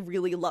eventually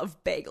really love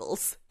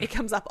bagels. It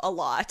comes up a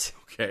lot.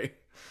 Okay.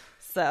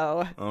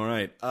 So. All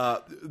right.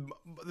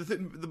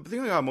 The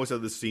thing I got most out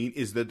of this scene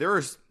is that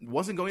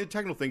wasn't going to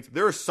technical things.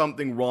 There is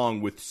something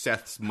wrong with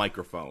Seth's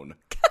microphone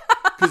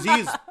because he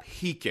is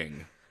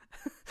peaking.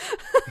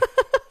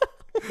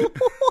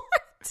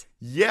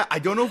 Yeah, I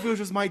don't know if it was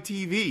just my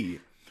TV.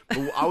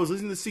 But I was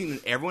listening to the scene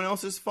and everyone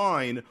else is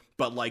fine,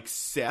 but like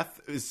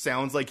Seth, it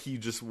sounds like he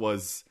just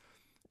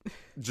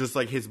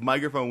like his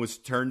microphone was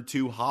turned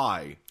too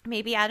high.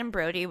 Maybe Adam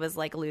Brody was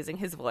like losing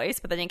his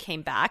voice, but then it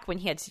came back when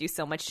he had to do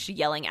so much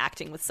yelling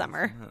acting with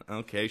Summer.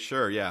 Okay,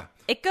 sure, yeah.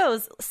 It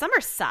goes,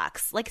 Summer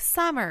sucks. Like,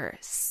 Summer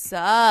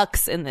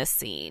sucks in this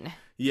scene.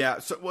 Yeah,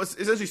 so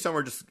essentially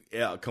Summer just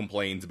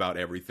complains about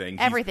everything.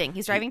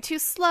 He's driving too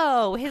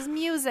slow. His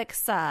music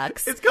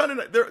sucks. It's kind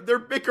of they're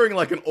bickering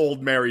like an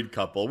old married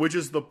couple, which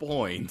is the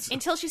point.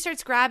 Until she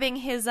starts grabbing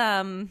his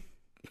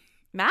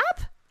map?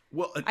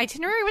 Well,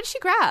 itinerary. What did she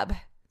grab?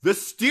 The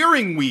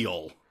steering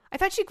wheel. I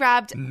thought she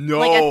grabbed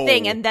like a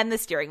thing and then the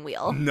steering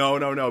wheel.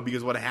 No,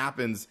 because what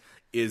happens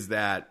is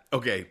that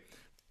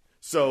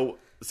so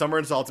Summer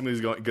insults him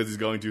because he's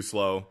going too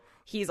slow.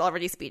 He's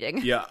already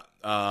speeding. Yeah.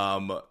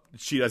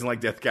 She doesn't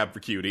like Death Cab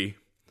for Cutie.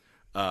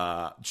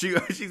 She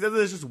says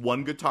there's just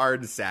one guitar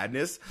and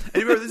sadness.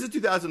 And remember, this is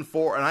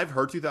 2004, and I've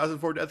heard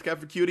 2004 Death Cab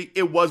for Cutie.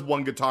 It was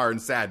one guitar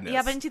and sadness.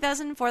 Yeah, but in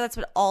 2004, that's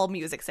what all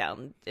music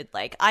sounded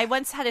like. I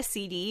once had a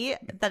CD a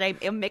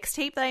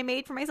mixtape that I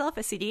made for myself,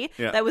 a CD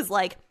that was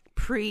like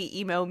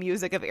pre-emo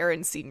music of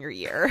Aaron's senior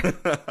year.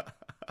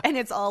 And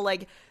it's all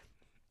like,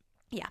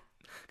 yeah.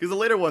 Because the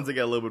later ones, they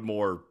get a little bit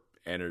more...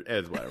 and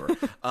it's whatever.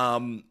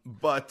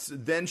 But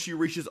then she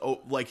reaches,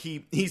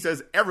 he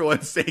says,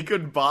 everyone say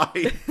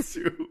goodbye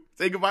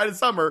to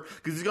Summer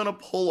because he's gonna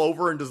pull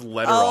over and just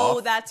let her off.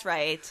 Oh, that's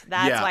right.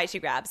 That's why she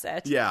grabs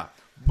it. Yeah,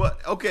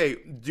 but okay.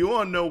 Do you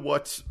want to know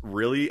what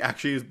really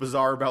actually is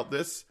bizarre about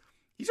this?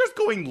 He starts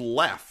going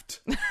left.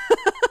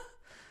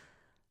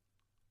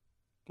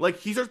 Like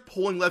he starts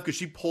pulling left because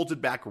she pulls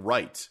it back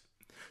right.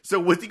 So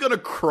was he going to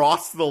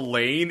cross the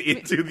lane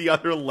into the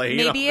other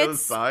lane on the other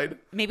side?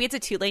 Maybe it's a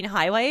 2-lane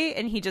highway,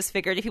 and he just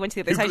figured if he went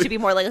to the other side, he'd be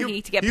more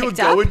likely to get picked up.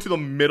 He would go into the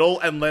middle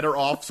and let her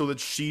off so that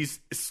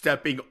she's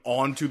stepping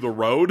onto the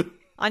road.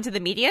 Onto the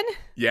median?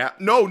 Yeah.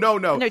 No. No,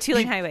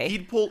 2-lane highway.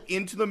 He'd pull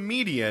into the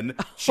median.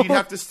 She'd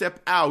have to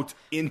step out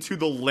into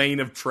the lane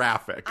of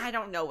traffic. I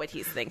don't know what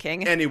he's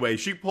thinking. Anyway,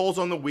 she pulls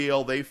on the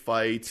wheel. They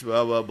fight.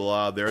 Blah, blah,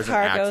 blah. There's an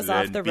accident goes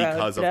off the road,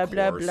 because blah, of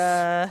blah, course.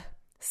 Blah.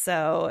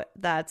 So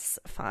that's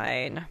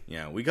fine.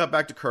 Yeah, we got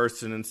back to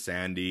Kirsten and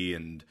Sandy,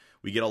 and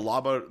we get a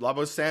lot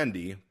about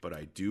Sandy, but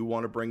I do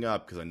want to bring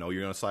up, because I know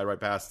you're going to slide right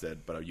past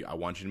it, but I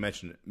want you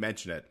to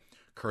mention it.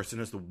 Kirsten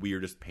has the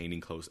weirdest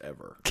painting clothes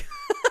ever.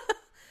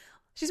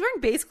 She's wearing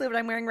basically what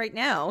I'm wearing right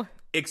now.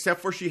 Except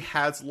for she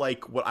has,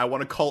 like, what I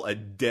want to call a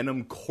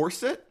denim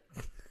corset.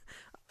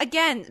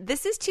 Again,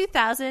 this is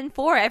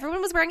 2004.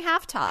 Everyone was wearing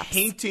half tops.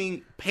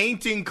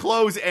 Painting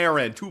clothes,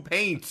 Aaron, to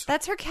paint.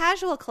 That's her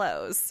casual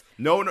clothes.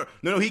 No.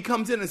 He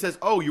comes in and says,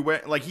 "Oh,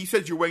 he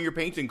says you're wearing your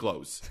painting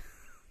clothes."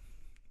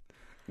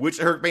 Which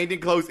her painting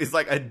clothes is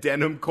like a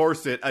denim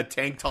corset, a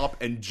tank top,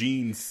 and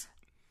jeans.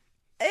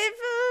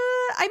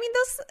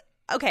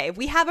 Okay,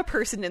 we have a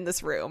person in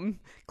this room.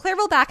 Claire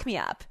will back me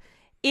up.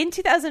 In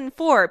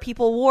 2004,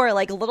 people wore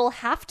like little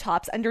half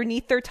tops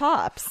underneath their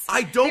tops.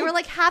 They were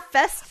like half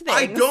vest things.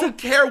 I don't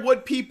care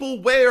what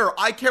people wear.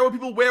 I care what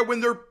people wear when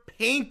they're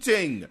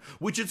painting,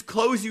 which is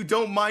clothes you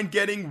don't mind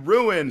getting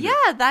ruined.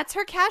 Yeah, that's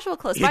her casual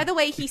clothes. By the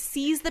way, he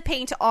sees the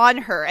paint on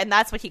her, and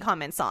that's what he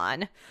comments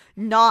on,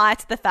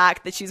 not the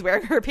fact that she's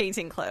wearing her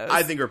painting clothes.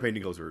 I think her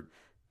painting clothes were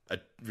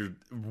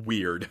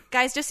weird.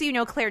 Guys, just so you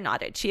know, Claire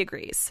nodded. She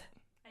agrees.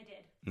 I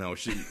did. No,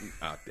 she...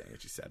 oh, dang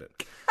it, she said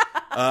it.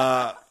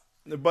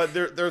 But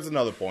there's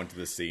another point to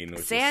this scene.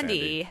 Which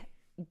Sandy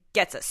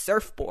gets a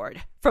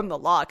surfboard from the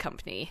law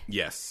company.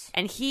 Yes.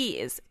 And he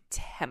is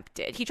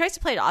tempted. He tries to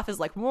play it off as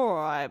like, oh,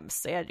 I'm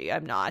Sandy,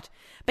 I'm not.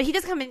 But he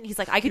does come in, he's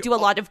like, I could do a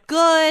lot of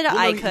good.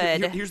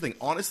 Here's the thing.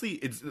 Honestly,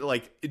 it's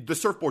like, the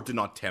surfboard did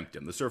not tempt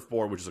him. The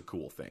surfboard, which is a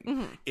cool thing.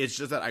 Mm-hmm. It's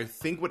just that I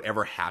think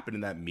whatever happened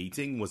in that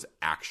meeting was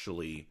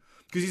actually...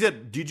 Because he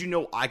said, did you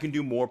know I can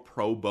do more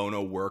pro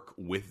bono work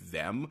with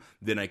them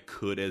than I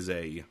could as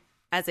a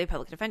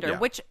public defender,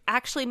 which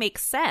actually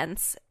makes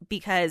sense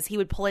because he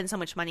would pull in so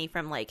much money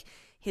from like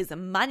his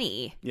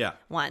money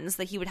ones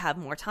that he would have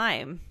more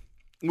time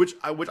Which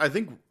I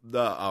think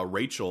the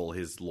Rachel,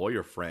 his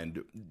lawyer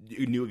friend,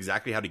 knew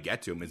exactly how to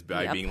get to him is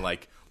by being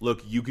like,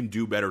 look, you can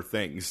do better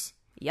things.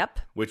 Yep.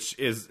 Which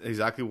is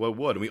exactly what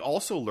would. And we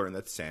also learn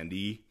that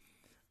Sandy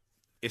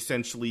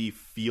essentially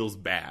feels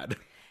bad.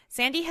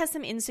 Sandy has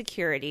some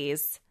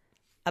insecurities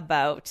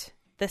about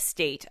the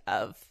state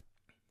of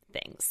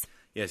things.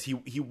 Yes,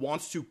 he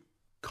wants to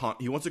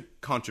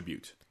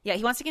contribute. Yeah,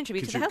 he wants to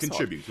contribute to the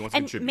household. He wants to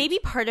contribute. Maybe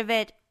part of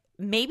it,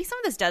 maybe some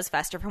of this does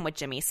fester from what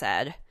Jimmy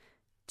said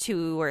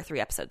 2 or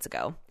 3 episodes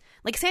ago.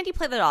 Like, Sandy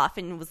played that off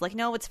and was like,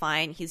 no, it's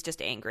fine. He's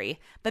just angry.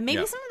 But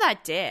maybe some of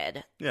that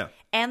did. Yeah.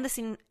 And the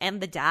scene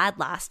and the dad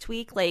last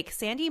week, like,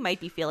 Sandy might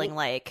be feeling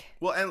like...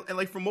 Well, and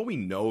like, from what we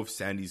know of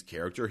Sandy's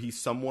character,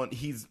 he's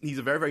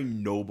a very, very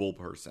noble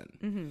person.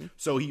 Mm-hmm.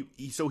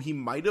 So he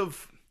might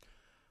have...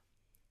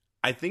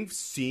 I think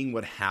seeing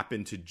what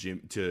happened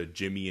to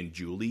Jimmy and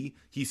Julie,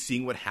 he's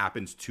seeing what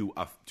happens to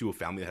a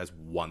family that has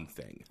one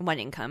thing. One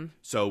income.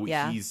 So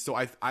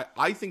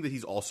I think that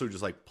he's also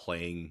just like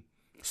playing...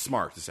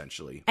 smart,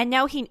 essentially. And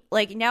now he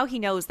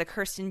knows that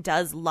Kirsten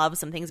does love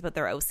some things about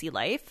their OC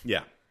life.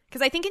 Yeah.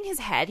 Because I think in his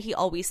head, he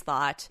always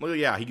thought... Well,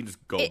 yeah, he can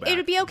just go back. It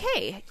would be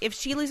okay. If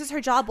she loses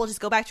her job, we'll just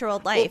go back to her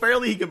old life. Well,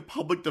 apparently he can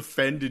public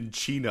defend in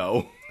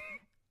Chino.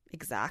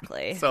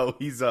 Exactly. So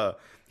he's a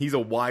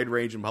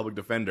wide-ranging public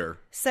defender.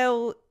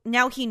 So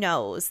now he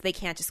knows they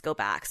can't just go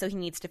back. So he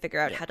needs to figure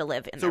out how to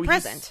live in their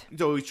present.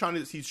 So he's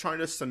trying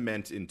to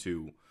cement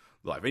into...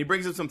 life. And he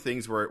brings up some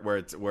things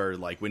where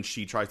like when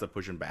she tries to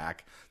push him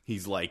back,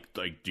 he's like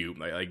dude,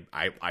 like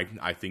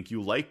I think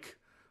you like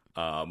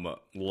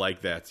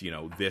that, you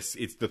know, this,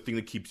 it's the thing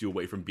that keeps you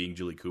away from being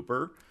Julie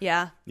Cooper.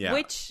 Yeah.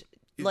 Which,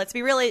 let's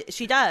be real,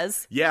 she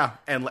does. Yeah,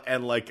 and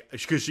like,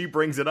 because she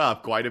brings it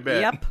up quite a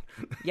bit.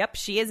 Yep,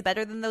 she is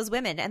better than those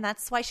women, and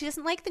that's why she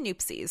doesn't like the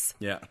Noopsies.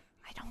 Yeah.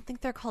 I don't think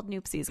they're called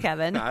Noopsies,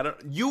 Kevin.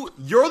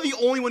 You're the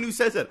only one who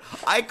says it.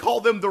 I call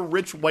them the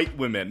rich white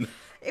women.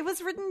 It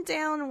was written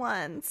down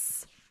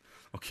once.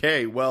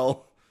 Okay,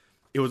 well,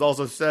 it was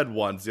also said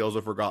once. You also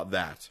forgot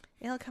that.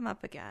 It'll come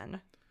up again.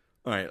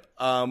 All right.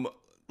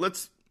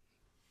 Let's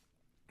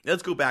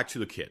go back to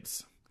the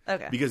kids.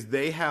 Okay. Because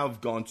they have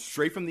gone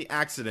straight from the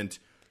accident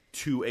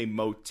to a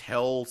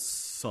motel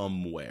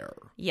somewhere.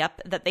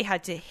 Yep, that they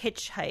had to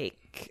hitchhike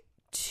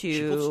to.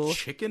 She puts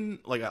chicken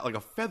like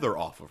a feather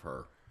off of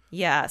her.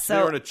 Yeah, so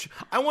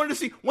I wanted to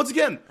see once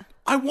again.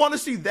 I want to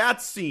see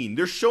that scene.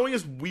 They're showing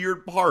us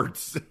weird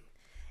parts.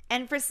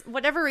 And for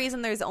whatever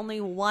reason, there's only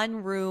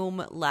one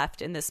room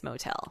left in this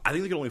motel. I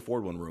think they can only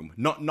afford one room.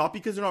 Not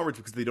because they're not rich,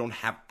 because they don't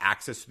have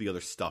access to the other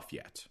stuff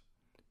yet.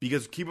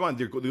 Because keep in mind,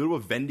 they go to a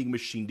vending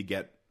machine to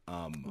get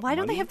why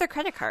don't they have their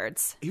credit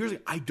cards? Here's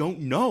I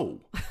don't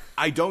know.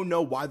 I don't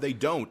know why they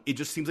don't. It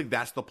just seems like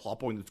that's the plot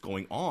point that's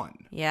going on.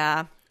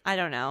 Yeah, I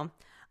don't know.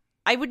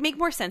 I would make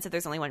more sense if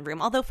there's only one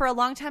room. Although for a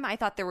long time, I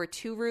thought there were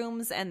 2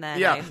 rooms, and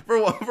then for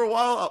a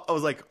while, I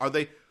was like, are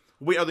they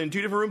in 2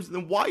 different rooms?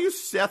 Then why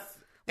is Seth?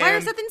 Why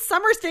are Seth and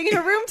Summer staying in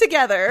a room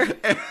together?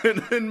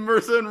 and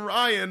Marissa and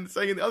Ryan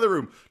staying in the other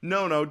room.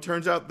 No.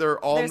 Turns out they're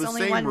all in the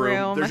same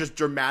room. There's just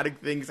dramatic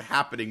things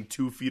happening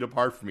 2 feet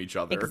apart from each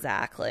other.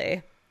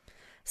 Exactly.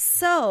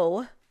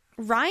 So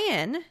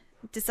Ryan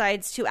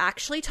decides to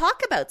actually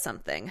talk about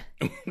something.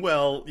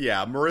 Well,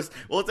 yeah, Marissa.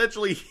 Well,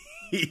 essentially,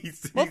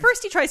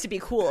 first he tries to be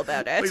cool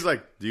about it. He's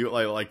like, "Do you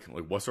like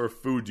what sort of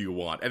food do you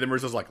want?" And then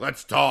Marissa's like,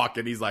 "Let's talk."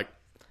 And he's like,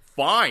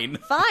 "Fine."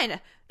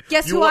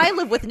 Guess who I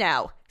live with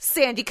now?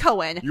 Sandy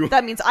Cohen.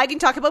 That means I can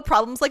talk about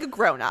problems like a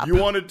grown-up. You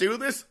want to do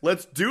this?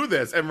 Let's do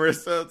this. And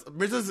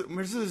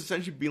Marissa's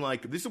essentially being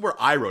like, this is where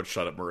I wrote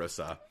 "Shut Up,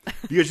 Marissa,"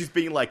 because she's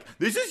being like,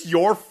 "This is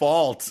your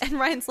fault." And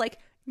Ryan's like,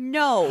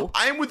 "No,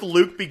 I'm with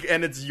Luke,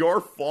 and it's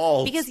your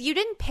fault because you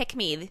didn't pick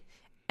me."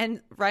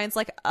 And Ryan's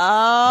like,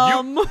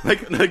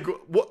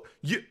 what?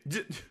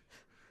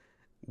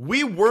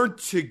 We weren't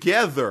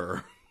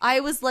together. I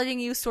was letting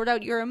you sort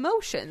out your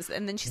emotions."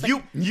 And then she's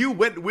like, You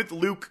went with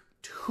Luke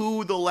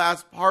to the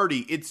last party.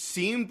 It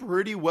seemed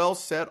pretty well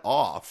set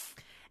off.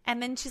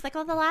 And then she's like,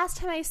 "Well, the last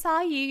time I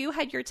saw you, you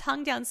had your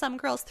tongue down some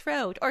girl's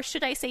throat. Or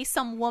should I say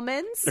some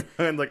woman's?"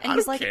 And I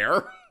don't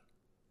care.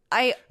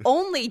 "I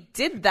only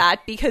did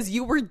that because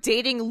you were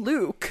dating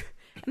Luke."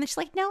 And then she's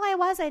like, "No, I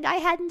wasn't. I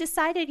hadn't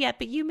decided yet,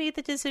 but you made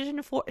the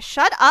decision for..."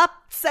 Shut up,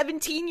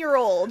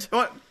 17-year-old.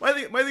 My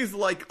thing is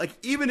like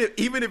even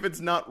if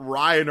it's not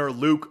Ryan or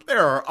Luke,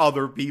 there are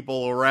other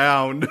people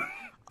around.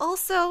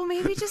 Also,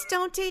 maybe just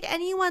don't date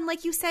anyone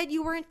like you said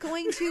you weren't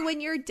going to when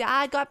your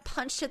dad got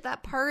punched at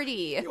that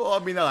party. Well, I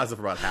mean, that lasted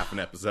for about half an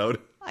episode.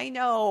 I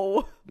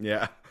know.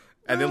 Yeah.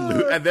 And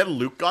then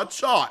Luke got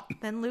shot.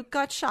 Then Luke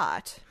got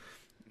shot.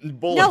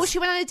 Bullets. No, she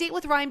went on a date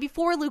with Ryan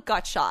before Luke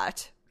got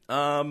shot.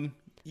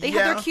 They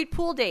had their cute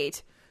pool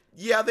date.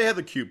 Yeah, they had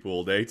the cute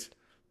pool date.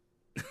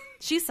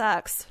 She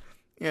sucks.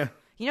 Yeah.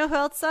 You know who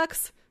else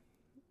sucks?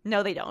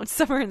 No, they don't.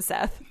 Summer and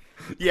Seth.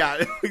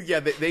 Yeah,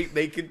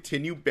 they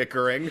continue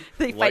bickering.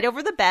 They fight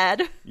over the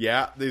bed.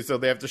 Yeah, so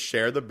they have to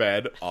share the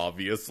bed,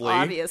 obviously.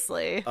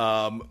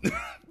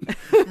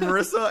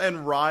 Marissa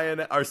and Ryan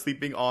are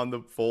sleeping on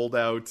the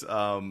fold-out.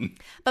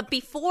 But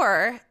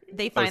before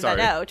they find that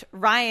out,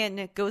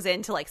 Ryan goes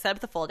in to like set up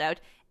the fold out,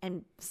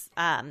 and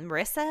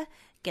Marissa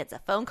gets a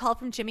phone call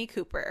from Jimmy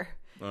Cooper.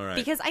 All right.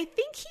 Because I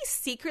think he's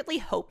secretly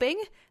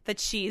hoping that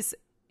she's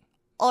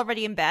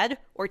already in bed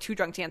or too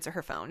drunk to answer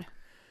her phone.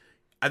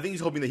 I think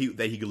he's hoping that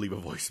he could leave a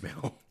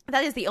voicemail.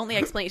 That is the only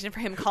explanation for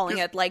him calling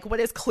at like what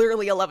is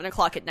clearly 11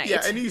 o'clock at night.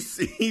 Yeah, and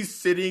he's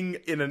sitting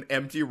in an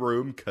empty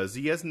room because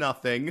he has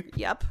nothing.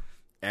 Yep.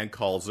 And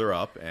calls her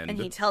up, and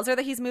he tells her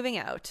that he's moving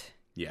out.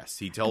 Yes,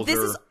 he tells this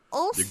her is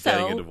also, you're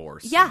getting a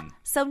divorce. Yeah.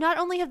 So not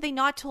only have they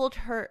not told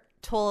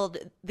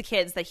the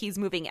kids that he's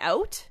moving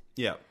out.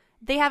 Yeah.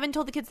 They haven't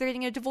told the kids they're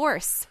getting a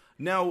divorce.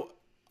 Now,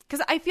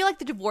 because I feel like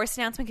the divorce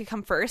announcement could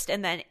come first,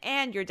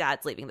 and your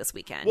dad's leaving this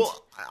weekend.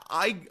 Well,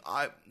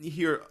 I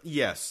hear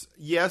yes,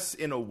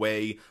 in a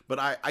way, but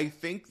I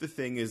think the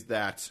thing is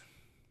that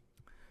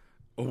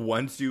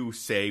once you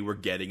say we're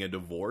getting a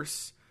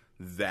divorce,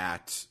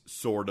 that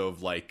sort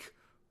of like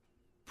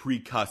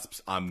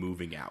precusps on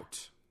moving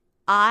out.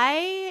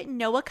 I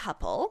know a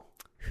couple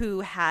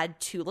who had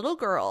 2 little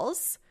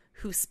girls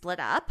who split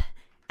up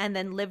and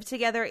then lived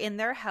together in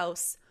their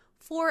house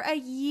for a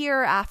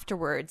year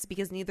afterwards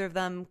because neither of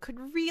them could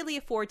really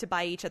afford to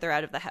buy each other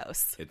out of the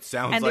house. It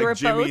sounds like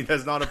Jimmy,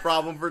 that's not a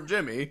problem for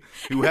Jimmy,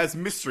 who has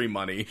mystery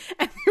money.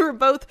 And they were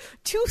both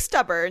too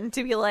stubborn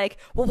to be like,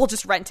 well, we'll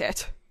just rent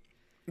it.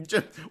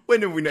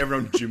 When have we never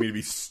known Jimmy to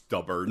be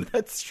stubborn?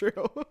 That's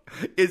true.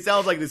 It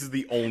sounds like this is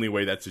the only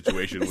way that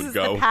situation would go. This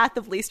is the path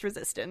of least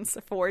resistance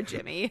for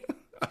Jimmy.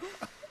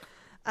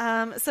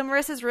 So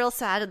Marissa's real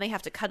sad and they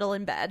have to cuddle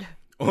in bed.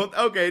 Well,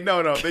 okay,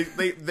 no.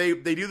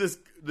 They do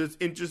this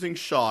interesting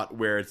shot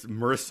where it's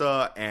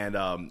Marissa and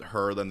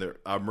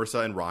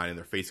Marissa and Ryan, and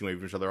they're facing away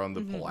from each other on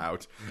the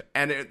pull-out.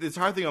 And it's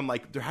hard thing. I'm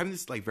like, they're having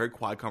this like very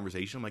quiet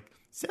conversation. I'm like,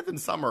 Seth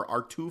and Summer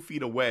are 2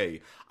 feet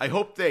away. I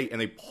hope they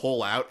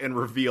pull out and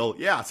reveal,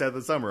 yeah, Seth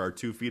and Summer are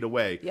 2 feet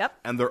away. Yep.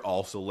 And they're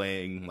also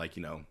laying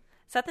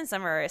Seth and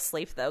Summer are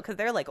asleep, though, because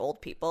they're like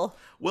old people.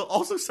 Well,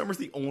 also, Summer's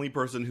the only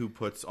person who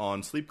puts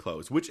on sleep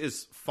clothes, which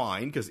is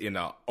fine, because in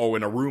a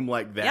room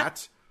like that, yep.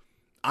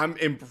 I'm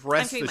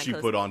impressed that she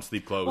put on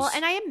sleep clothes. Well,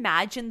 and I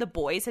imagine the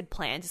boys had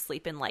planned to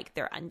sleep in, like,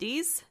 their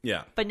undies.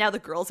 Yeah. But now the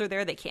girls are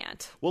there, they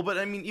can't. Well, but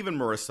I mean, even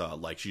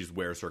Marissa, like, she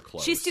wears her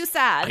clothes. She's too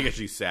sad. I guess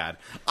she's sad.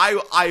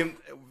 I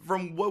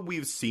from what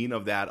we've seen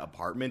of that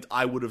apartment,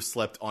 I would have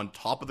slept on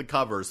top of the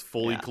covers,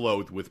 fully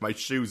clothed, with my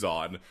shoes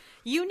on.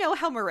 You know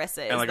how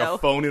Marissa is, and like though. A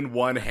phone in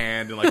one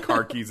hand and like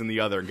car keys in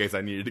the other in case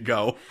I needed to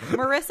go.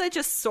 Marissa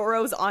just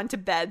sorrows onto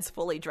beds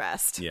fully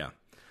dressed. Yeah.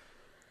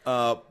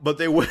 But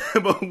they wake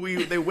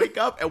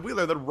up and we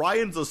learn that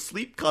Ryan's a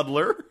sleep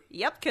cuddler.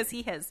 Yep, because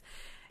he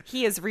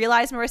has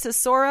realized Marissa's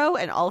sorrow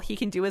and all he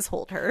can do is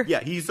hold her.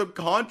 Yeah, he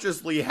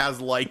subconsciously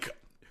has like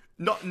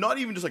not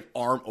even just like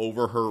arm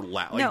over her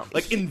lap.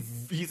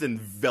 He's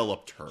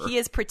enveloped her. He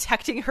is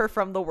protecting her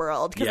from the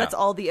world because that's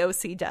all the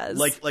OC does.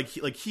 Like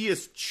he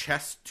is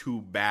chest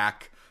to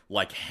back,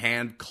 like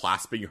hand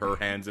clasping her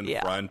hands in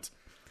front.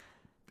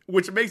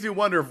 Which makes me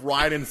wonder if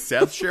Ryan and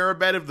Seth share a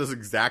bed, if this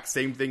exact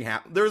same thing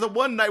happened. There was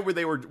one night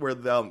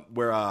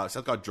where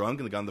Seth got drunk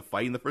and they got in the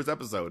fight in the first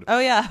episode. Oh,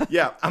 yeah.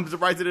 Yeah, I'm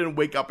surprised they didn't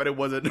wake up and it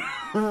wasn't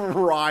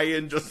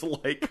Ryan just,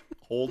 like,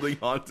 holding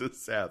on to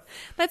Seth.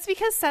 That's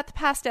because Seth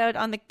passed out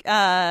on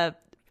the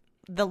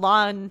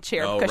lawn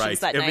chair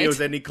cushions that night. If he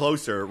was any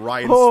closer,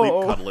 Ryan's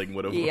sleep cuddling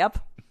would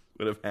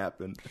have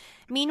happened.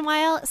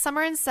 Meanwhile,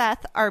 Summer and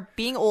Seth are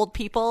being old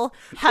people,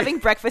 having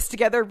breakfast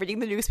together, reading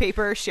the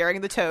newspaper,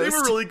 sharing the toast. They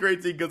were really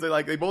great scene because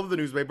they both have the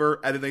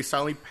newspaper and then they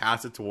silently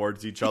pass it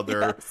towards each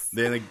other. Yes.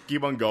 Then they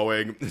keep on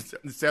going.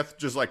 Seth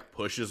just like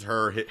pushes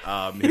her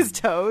his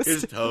toast.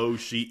 His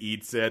toast. She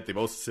eats it. They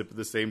both sip at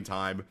the same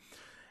time.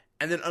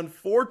 And then,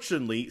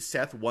 unfortunately,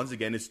 Seth once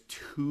again is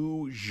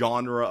too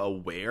genre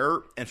aware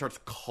and starts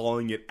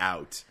calling it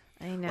out.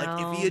 I know. Like,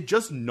 if he had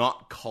just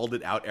not called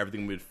it out,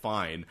 everything would be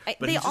fine.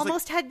 But they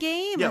almost had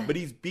game. Yeah, but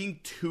he's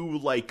being too,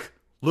 like,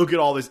 look at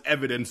all this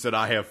evidence that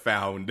I have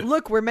found.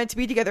 Look, we're meant to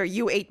be together.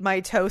 You ate my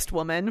toast,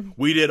 woman.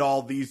 We did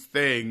all these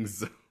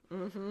things.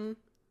 Mm-hmm.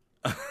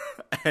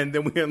 And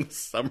then we had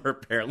Summer,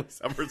 apparently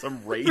suffer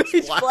some rage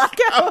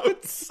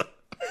blackouts.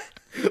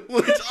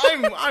 Which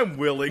I'm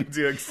willing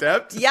to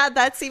accept. Yeah,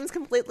 that seems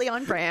completely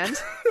on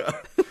brand.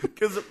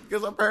 Because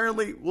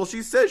apparently, well,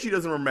 she says she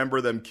doesn't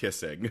remember them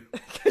kissing.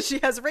 Because she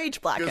has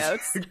rage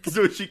blackouts.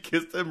 So she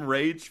kissed them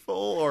rageful,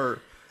 or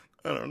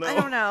I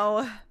don't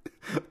know.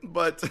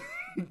 But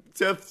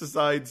Seth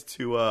decides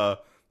to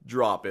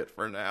drop it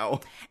for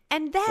now.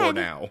 And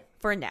then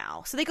for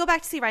now. So they go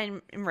back to see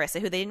Ryan and Marissa,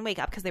 who they didn't wake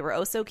up because they were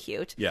oh so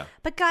cute. Yeah.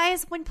 But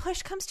guys, when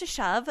push comes to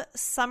shove,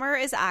 Summer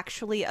is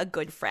actually a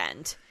good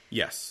friend.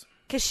 Yes.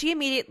 Because she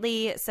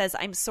immediately says,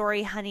 I'm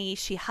sorry, honey.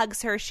 She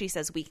hugs her. She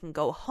says, we can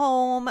go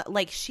home.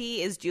 Like,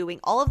 she is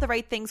doing all of the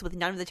right things with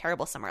none of the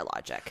terrible Summer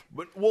logic.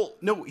 But, well,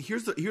 no,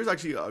 here's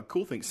actually a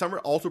cool thing. Summer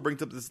also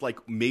brings up this, like,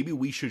 maybe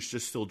we should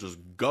still just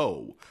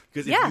go.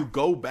 Because if you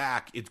go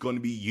back, it's going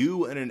to be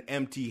you in an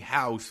empty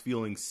house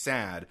feeling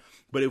sad.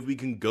 But if we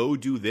can go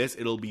do this,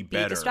 it'll be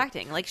better.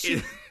 Distracting. Like,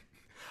 she...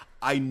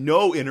 I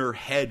know in her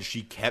head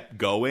she kept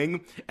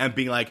going and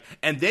being like,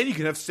 and then you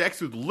can have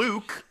sex with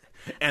Luke.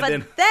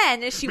 And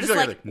then she was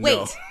like, no.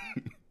 wait,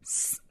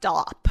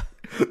 stop.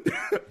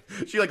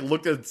 She like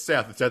looked at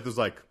Seth, and Seth was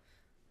like,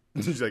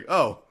 she's like,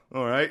 oh,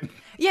 all right.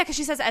 Yeah, because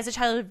she says, as a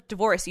child of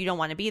divorce, you don't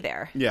want to be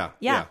there.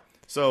 Yeah.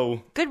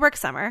 So good work,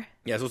 Summer.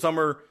 Yeah, so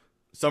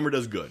Summer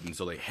does good, and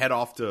so they head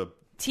off to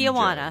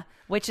Tijuana,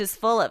 which is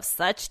full of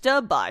such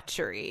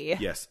debauchery.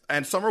 Yes,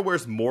 and Summer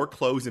wears more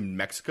clothes in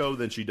Mexico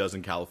than she does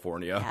in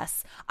California.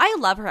 Yes. I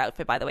love her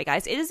outfit, by the way,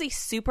 guys. It is a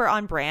super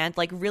on-brand,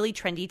 like, really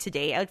trendy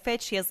today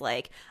outfit. She has,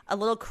 like, a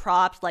little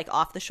cropped, like,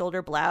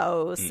 off-the-shoulder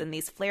blouse and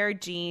these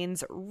flared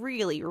jeans.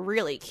 Really,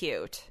 really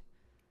cute.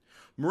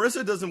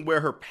 Marissa doesn't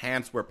wear her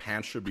pants where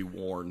pants should be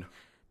worn.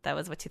 That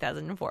was what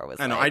 2004 was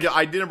I know, like.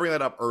 I didn't bring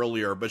that up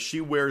earlier, but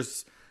she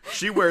wears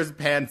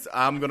pants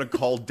I'm going to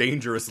call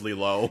dangerously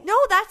low. No,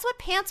 that's what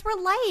pants were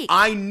like.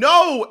 I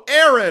know,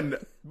 Aaron,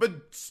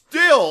 but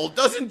still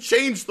doesn't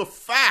change the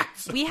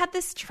facts. We had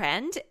this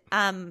trend.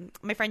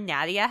 My friend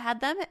Nadia had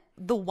them.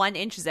 The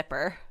 1-inch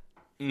zipper.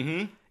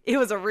 Mm-hmm. It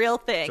was a real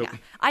thing. So,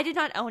 I did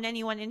not own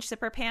any 1-inch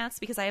zipper pants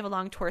because I have a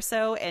long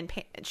torso and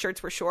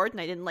shirts were short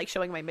and I didn't like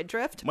showing my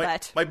midriff.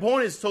 But my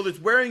point is, so there's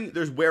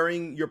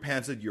wearing your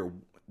pants at your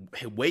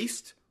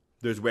waist,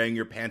 there's wearing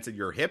your pants at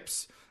your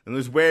hips, and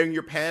there's wearing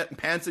your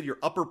pants at your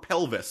upper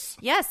pelvis.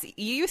 Yes,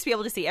 you used to be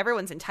able to see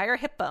everyone's entire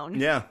hip bone.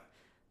 Yeah.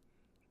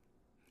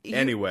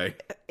 Anyway.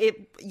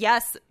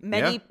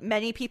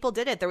 Many people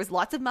did it. There was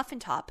lots of muffin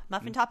top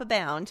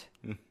abound.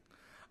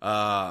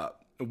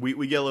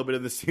 We get a little bit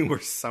of the scene where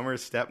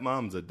Summer's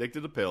stepmom's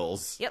addicted to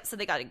pills. Yep, so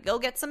they got to go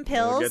get some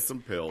pills.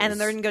 And then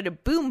they're going to go to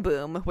Boom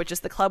Boom, which is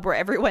the club where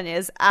everyone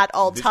is at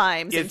all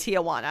times in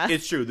Tijuana.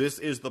 It's true. This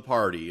is the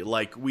party.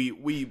 Like,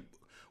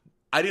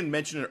 I didn't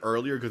mention it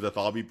earlier because I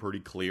thought it'd be pretty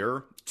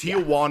clear.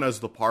 Tijuana's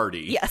the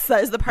party. Yes,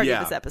 that is the party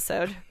of this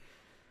episode.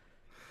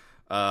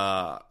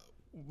 But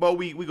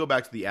we go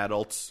back to the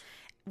adults.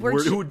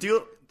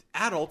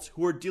 Adults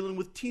who are dealing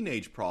with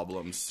teenage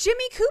problems.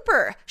 Jimmy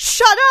Cooper,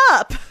 shut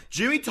up!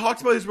 Jimmy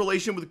talks about his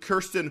relation with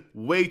Kirsten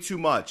way too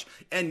much.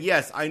 And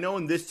yes, I know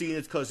in this scene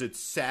it's because it's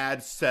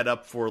sad set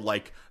up for,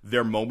 like,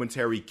 their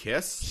momentary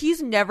kiss.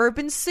 He's never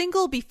been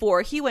single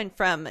before. He went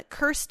from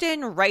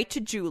Kirsten right to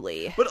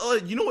Julie. But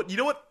you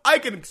know what?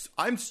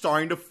 I'm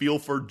starting to feel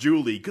for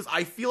Julie because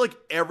I feel like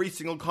every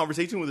single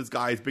conversation with this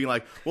guy is being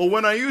like, well,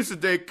 when I used to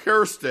date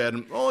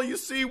Kirsten, well, you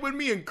see, when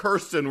me and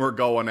Kirsten were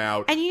going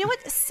out. And you know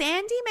what?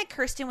 Sandy met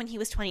Kirsten when he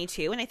was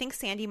 22, and I think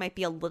Sandy might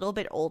be a little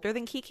bit older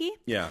than Kiki.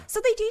 Yeah. So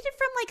they dated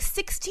from like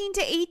 16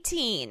 to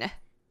 18.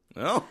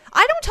 Oh.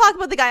 I don't talk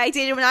about the guy I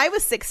dated when I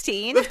was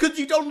 16. That's because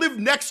you don't live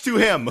next to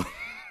him.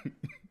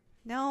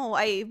 No,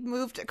 I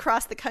moved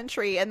across the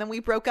country, and then we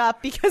broke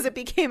up because it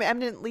became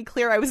eminently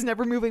clear I was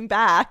never moving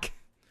back.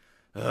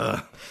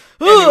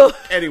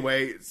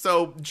 Anyway,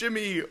 so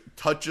Jimmy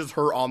touches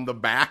her on the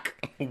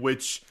back,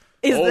 which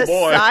is the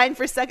sign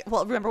for second.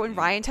 Well, remember when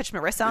Ryan touched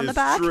Marissa on the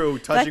back? It's true,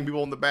 touching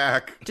people on the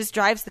back just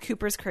drives the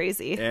Coopers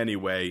crazy.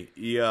 Anyway,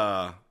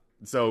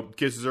 so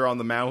kisses her on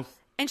the mouth.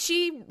 And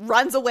she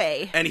runs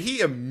away. And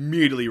he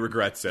immediately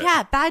regrets it.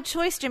 Yeah, bad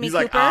choice, Jimmy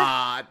Cooper. He's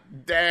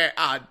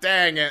like,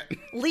 dang it.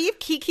 Leave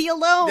Kiki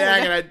alone.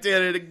 Dang it, I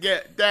did it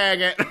again.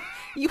 Dang it.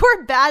 You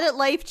are bad at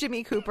life,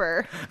 Jimmy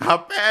Cooper. I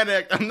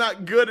panicked. I'm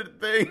not good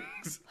at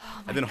things.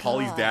 And then God.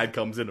 Holly's dad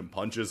comes in and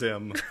punches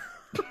him.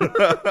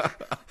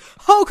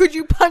 How could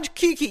you punch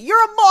Kiki?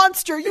 You're a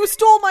monster. You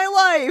stole my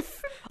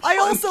life. I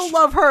also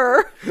love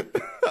her.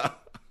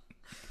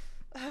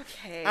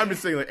 Okay. I'm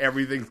just saying that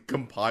everything's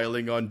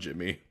compiling on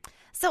Jimmy.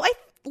 So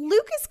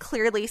Luke is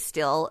clearly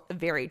still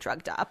very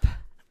drugged up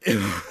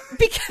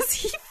because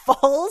he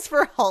falls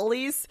for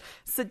Holly's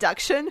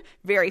seduction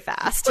very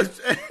fast.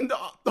 And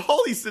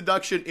Holly's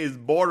seduction is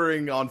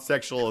bordering on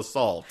sexual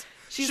assault.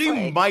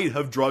 She might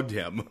have drugged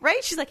him.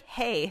 Right? She's like,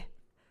 hey,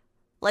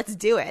 let's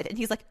do it. And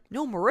he's like,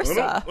 no,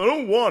 Marissa. I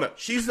don't want it.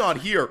 She's not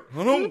here.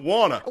 I don't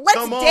want it. Let's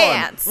Come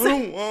dance. On. I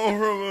don't want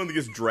her. And he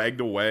gets dragged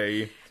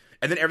away.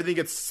 And then everything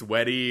gets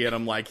sweaty. And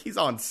I'm like, he's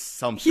on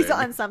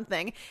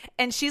something.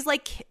 And she's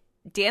like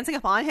dancing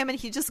upon him, and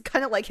he just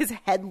kind of like his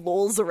head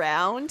lolls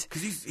around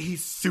because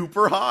he's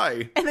super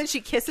high. And then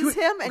she kisses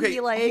him, and he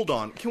like, hold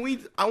on,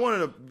 I wanted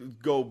to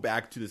go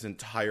back to this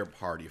entire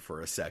party for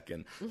a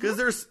second because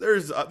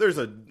there's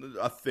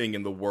a thing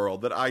in the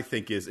world that I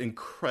think is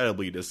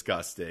incredibly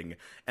disgusting,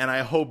 and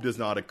I hope does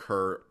not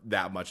occur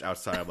that much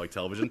outside of like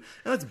television,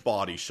 and that's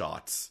body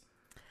shots.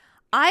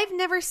 I've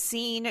never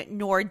seen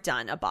nor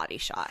done a body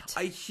shot.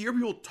 I hear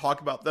people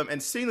talk about them,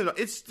 and seeing them,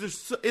 it's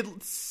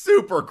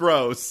super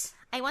gross.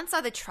 I once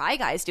saw the Try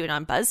Guys do it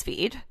on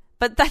BuzzFeed,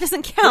 but that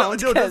doesn't count.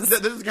 No, that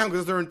doesn't count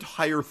because their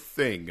entire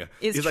thing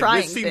is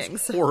trying like, this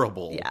seems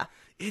horrible. Yeah,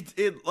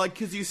 it like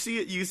because you see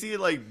it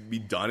like be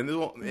done in this,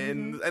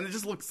 and it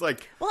just looks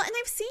like. Well, and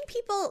I've seen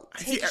people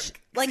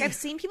I've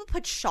seen people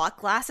put shot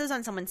glasses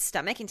on someone's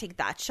stomach and take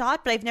that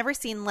shot, but I've never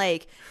seen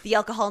like the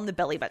alcohol in the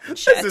belly button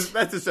shit.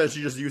 That's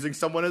essentially just using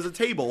someone as a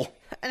table.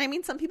 And I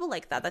mean, some people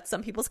like that. That's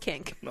some people's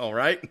kink. All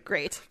right,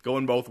 great,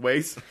 going both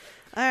ways.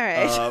 All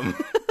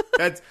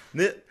right,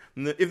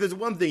 If there's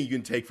one thing you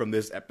can take from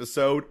this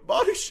episode,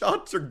 body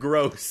shots are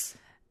gross.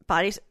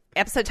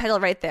 Episode title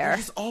right there. They're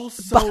just all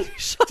so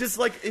just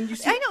like, and you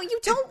see, I know you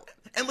don't.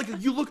 and like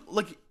you look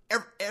like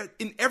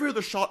in every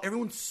other shot,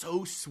 everyone's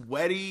so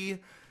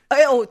sweaty.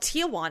 Oh,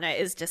 Tijuana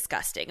is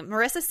disgusting.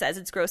 Marissa says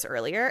it's gross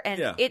earlier,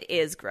 and it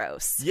is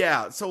gross.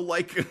 Yeah, so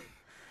like.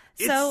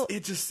 So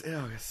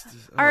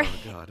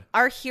God.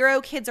 Our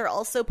hero kids are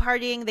also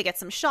partying. They get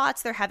some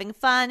shots. They're having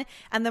fun.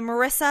 And then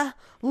Marissa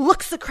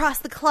looks across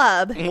the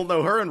club. Well,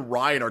 no, her and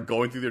Ryan are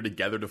going through there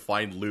together to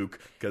find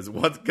Luke. Because,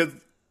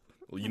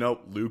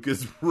 Luke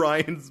is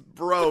Ryan's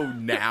bro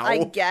now.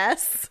 I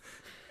guess.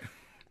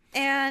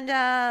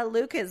 And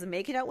Luke is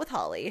making out with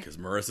Holly. Because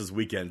Marissa's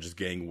weekend just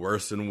getting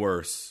worse and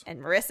worse.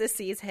 And Marissa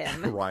sees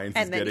him. Ryan's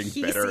and is then getting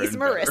he better sees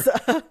and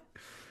Marissa. better.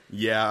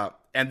 Yeah,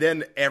 and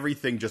then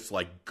everything just,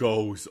 like,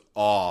 goes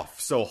off.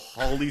 So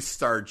Holly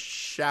starts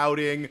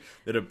shouting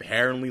that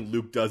apparently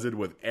Luke does it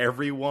with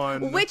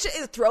everyone. Which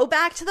is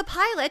throwback to the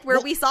pilot where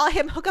we saw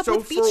him hook up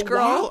with Beach Girl.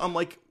 While, I'm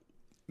like,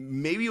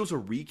 maybe it was a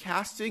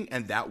recasting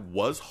and that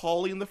was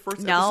Holly in the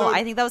first episode? No,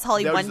 I think that was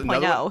Holly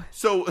 1.0.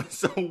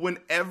 So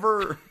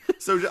whenever...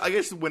 So I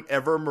guess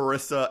whenever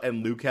Marissa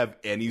and Luke have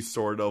any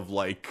sort of,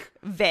 like...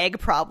 Vague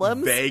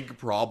problems.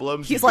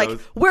 He's like,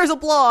 where's a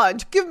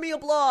blonde? Give me a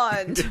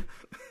blonde.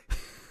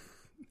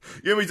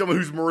 Give me someone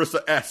who's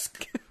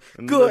Marissa-esque.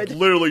 Good.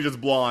 Literally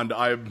just blonde.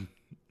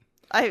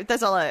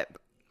 That's all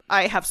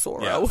I have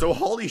sorrow. Yeah, so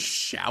Holly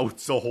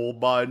shouts a whole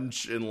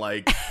bunch and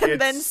like... And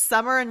then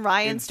Summer and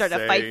Ryan start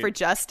a fight for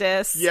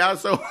justice. Yeah,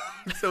 so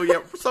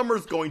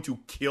Summer's going to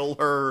kill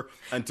her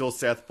until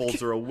Seth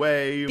pulls her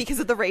away. Because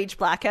of the rage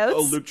blackouts.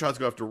 Oh, Luke tries to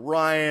go after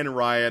Ryan.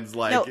 Ryan's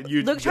like... No,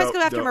 Luke tries to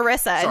go after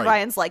Marissa and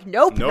Ryan's like,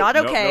 nope, not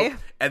okay. Nope.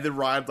 And then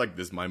Ryan's like,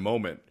 this is my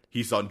moment.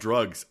 He's on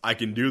drugs. I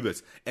can do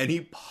this. And he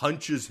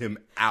punches him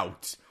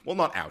out. Well,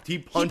 not out. He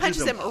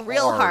punches him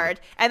real hard.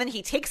 And then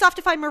he takes off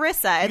to find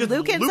Marissa. And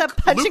Luke ends up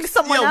punching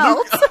someone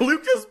else.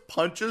 Luke just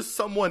punches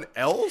someone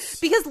else?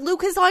 Because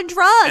Luke is on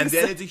drugs. And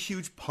then it's a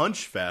huge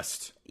punch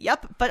fest.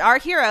 Yep. But our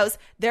heroes,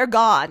 they're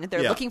gone.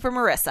 They're looking for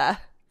Marissa.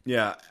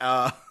 Yeah.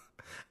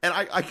 And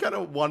I kind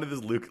of wanted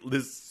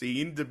this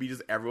scene to be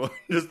just everyone,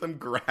 just them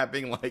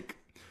grabbing like...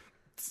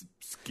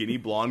 skinny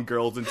blonde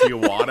girls in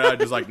Tijuana.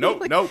 Just like,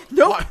 nope.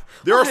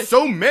 There are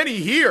so many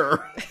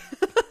here.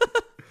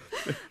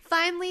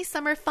 Finally,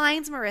 Summer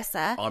finds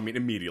Marissa. I mean,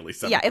 immediately.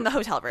 Summer. Yeah, in the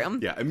hotel room.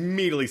 Yeah,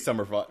 immediately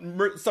Summer's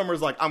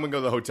like, I'm going to go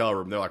to the hotel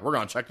room. They're like, we're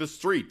going to check the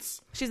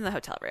streets. She's in the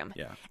hotel room.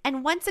 Yeah.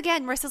 And once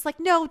again, Marissa's like,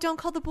 no, don't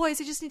call the boys.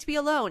 You just need to be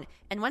alone.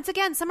 And once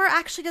again, Summer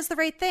actually does the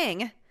right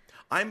thing.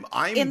 I'm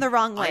in the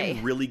wrong way.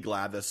 I'm really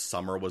glad that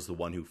Summer was the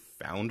one who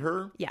found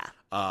her. Yeah.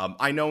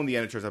 I know in the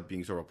end it turns out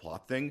being sort of a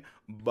plot thing,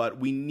 but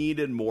we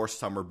needed more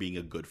Summer being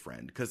a good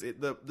friend because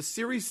the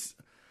series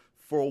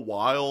for a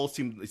while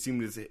seemed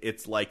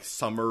it's like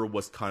Summer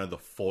was kind of the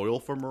foil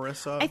for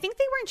Marissa. I think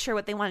they weren't sure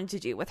what they wanted to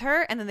do with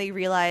her, and then they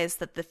realized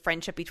that the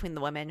friendship between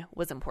the women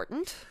was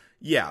important.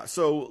 Yeah.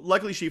 So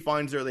luckily she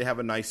finds her. They have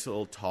a nice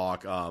little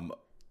talk.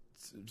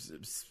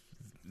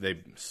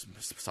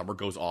 Summer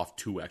goes off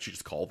to actually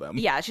just call them.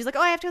 Yeah, she's like,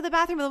 oh, I have to go to the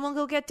bathroom, and then we'll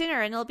go get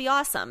dinner, and it'll be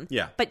awesome.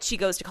 Yeah. But she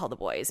goes to call the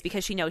boys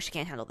because she knows she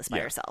can't handle this by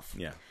herself.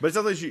 Yeah. But it's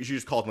not like she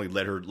just calls them,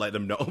 let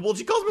them know. Well,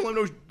 she calls them and let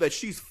them know that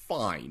she's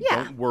fine.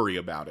 Yeah. Don't worry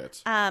about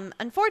it.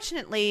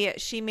 Unfortunately,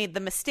 she made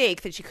the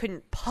mistake that she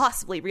couldn't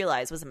possibly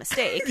realize was a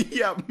mistake.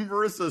 Yeah,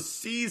 Marissa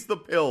sees the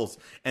pills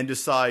and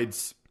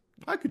decides,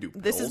 I could do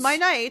pills. This is my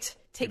night.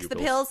 Takes the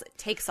pills,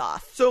 takes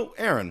off. So,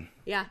 Erin.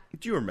 Yeah.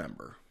 Do you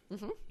remember?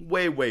 Mm-hmm.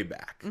 Way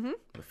back. Mm-hmm.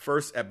 The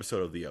first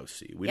episode of the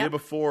OC. We did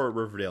before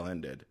Riverdale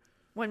ended.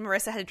 When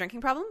Marissa had a drinking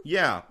problem?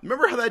 Yeah.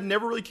 Remember how that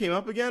never really came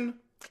up again?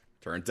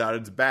 Turns out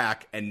it's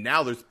back, and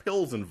now there's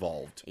pills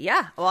involved.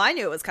 Yeah. Well, I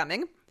knew it was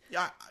coming.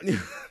 Yeah.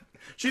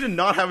 She did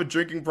not have a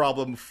drinking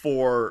problem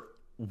for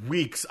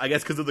weeks, I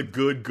guess because of the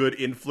good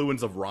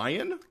influence of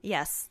Ryan.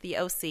 Yes. The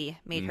OC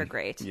made her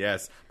great.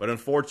 Yes. But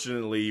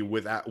unfortunately,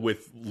 with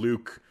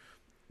Luke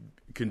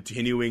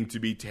continuing to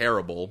be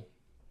terrible...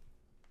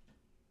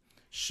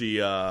 She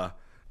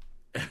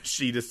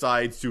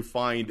decides to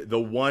find the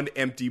one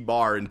empty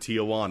bar in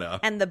Tijuana.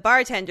 And the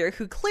bartender,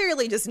 who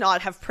clearly does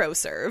not have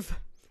ProServe.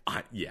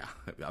 Yeah,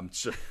 I'm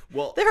sure.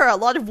 Well, there are a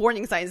lot of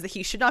warning signs that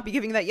he should not be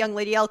giving that young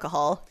lady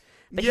alcohol.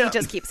 But he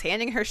just keeps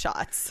handing her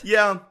shots.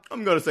 Yeah,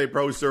 I'm going to say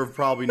ProServe,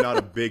 probably not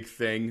a big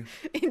thing.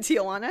 In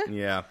Tijuana?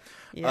 Yeah.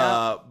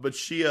 But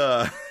she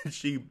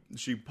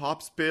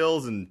pops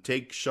pills and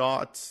takes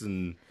shots.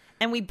 And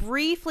we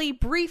briefly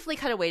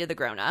cut away to the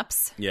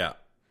grown-ups. Yeah.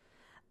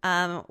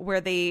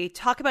 Where they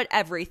talk about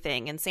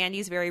everything, and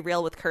Sandy's very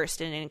real with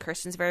Kirsten, and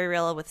Kirsten's very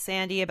real with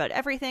Sandy about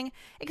everything,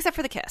 except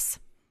for the kiss.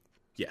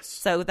 Yes.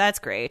 So that's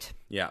great.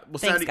 Yeah. Well,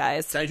 thanks,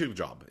 guys. Sandy took the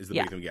job, is the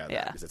big thing we got.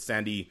 Is that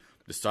Sandy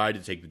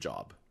decided to take the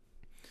job.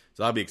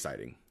 So that'll be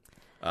exciting.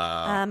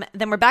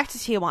 Then we're back to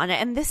Tijuana,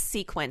 and this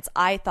sequence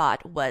I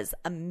thought was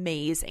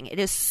amazing. It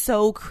is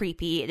so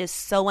creepy. It is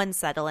so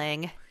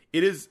unsettling.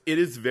 It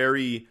is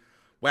very...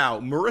 Wow,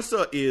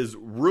 Marissa is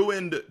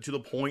ruined to the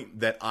point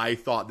that I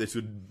thought this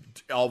would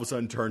all of a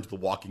sudden turn to The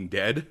Walking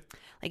Dead.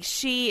 Like,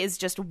 she is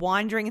just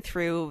wandering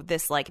through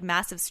this, like,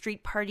 massive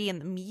street party, and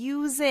the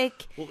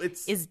music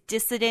is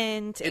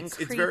dissident and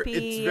creepy.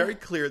 It's very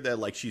clear that,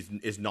 like,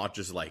 is not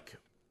just, like,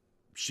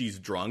 she's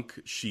drunk.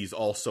 She's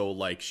also,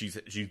 like, she's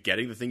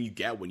getting the thing you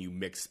get when you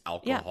mix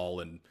alcohol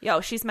and...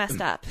 Yo, she's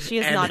messed up. She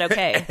is not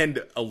okay.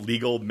 And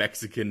illegal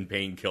Mexican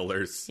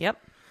painkillers. Yep.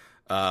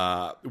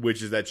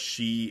 Which is that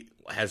she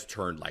has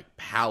turned, like,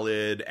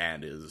 pallid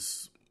and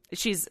is...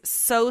 She's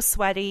so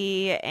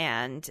sweaty,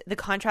 and the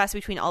contrast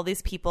between all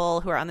these people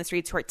who are on the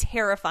streets who are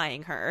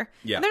terrifying her.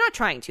 Yeah. And they're not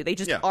trying to. They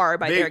just are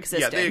by their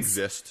existence. Yeah, they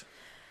exist.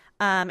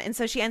 And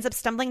so she ends up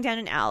stumbling down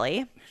an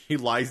alley. He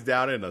lies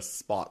down in a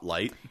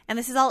spotlight. And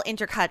this is all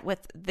intercut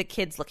with the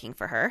kids looking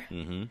for her.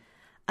 Mm-hmm.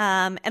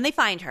 And they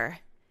find her.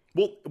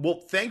 Well,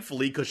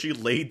 thankfully, because she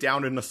laid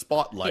down in a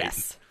spotlight.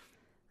 Yes.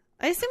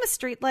 I assume a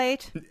street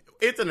light.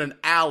 It's in an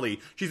alley.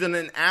 She's in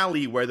an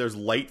alley where there's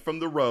light from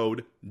the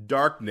road,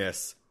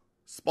 darkness,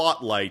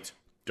 spotlight,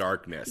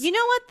 darkness. You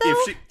know what,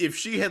 though? If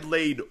she had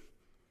laid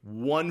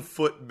 1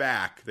 foot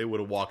back, they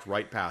would have walked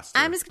right past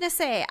her. I'm just going to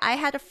say, I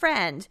had a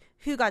friend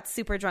who got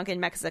super drunk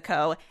in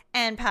Mexico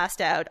and passed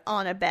out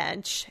on a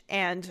bench,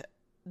 and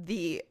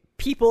the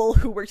people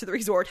who worked at the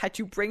resort had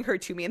to bring her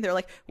to me, and they're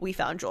like, we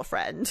found your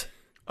friend.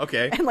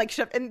 Okay. And like,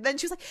 and then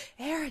she was like,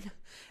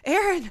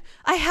 Aaron,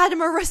 I had a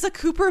Marissa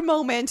Cooper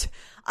moment.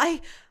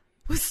 I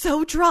was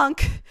so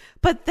drunk,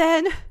 but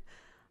then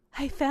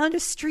I found a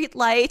street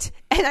light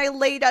and I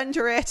laid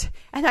under it,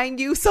 and I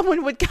knew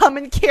someone would come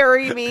and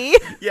carry me.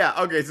 Yeah.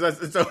 Okay. So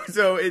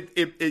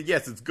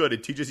yes, it's good.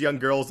 It teaches young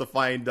girls to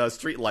find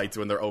street lights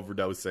when they're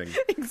overdosing.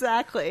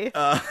 Exactly.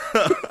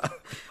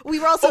 We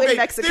were also in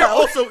Mexico.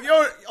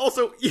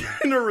 Also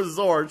in a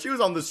resort. She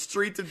was on the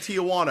streets of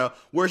Tijuana,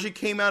 where she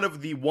came out of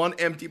the one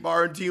empty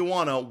bar in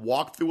Tijuana,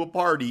 walked through a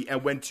party,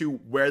 and went to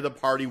where the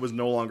party was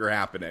no longer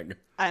happening.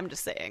 I'm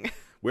just saying.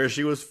 Where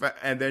she was,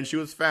 and then she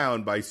was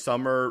found by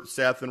Summer,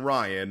 Seth, and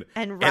Ryan.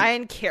 And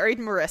Ryan carried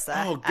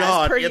Marissa. Oh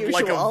God, in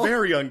like a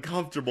very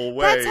uncomfortable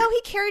way. That's how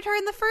he carried her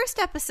in the first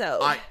episode.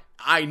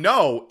 I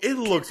know. It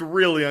looks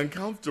really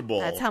uncomfortable.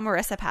 That's how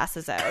Marissa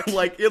passes out.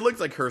 Like, it looks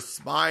like her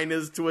spine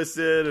is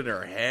twisted and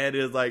her head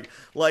is like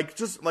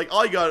just like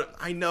all you got.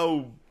 I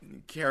know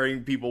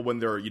carrying people when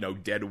they're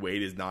dead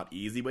weight is not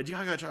easy, but you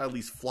gotta try to at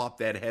least flop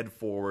that head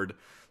forward,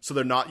 so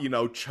they're not,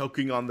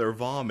 choking on their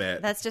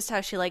vomit. That's just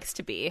how she likes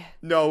to be.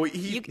 No,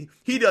 he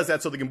does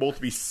that so they can both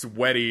be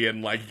sweaty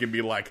and, like, he can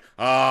be like,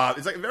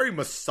 it's like very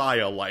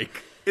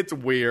Messiah-like. It's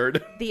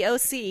weird. The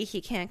OC, he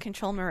can't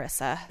control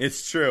Marissa.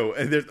 It's true.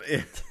 And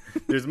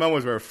there's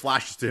moments where it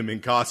flashes to him in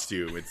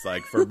costume. It's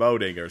like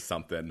foreboding or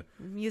something.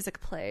 Music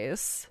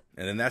plays.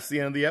 And then that's the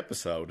end of the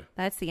episode.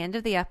 That's the end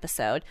of the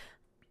episode.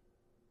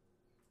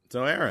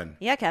 So, Aaron.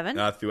 Yeah, Kevin?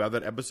 Throughout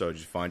that episode,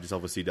 did you find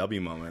yourself a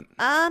CW moment?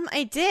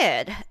 I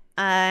did.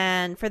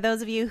 And for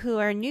those of you who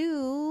are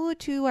new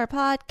to our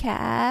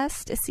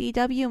podcast, a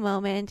CW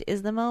moment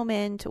is the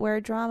moment where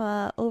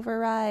drama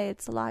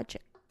overrides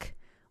logic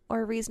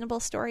or reasonable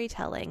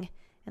storytelling.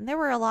 And there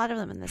were a lot of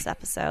them in this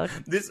episode.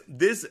 This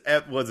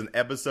was an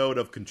episode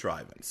of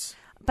contrivance.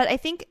 But I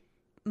think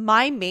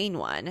my main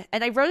one,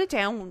 and I wrote it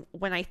down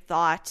when I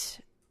thought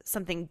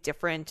something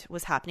different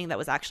was happening that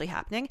was actually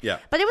happening. Yeah.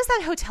 But it was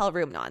that hotel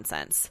room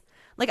nonsense.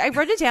 Like, I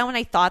wrote it down when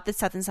I thought that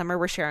Seth and Summer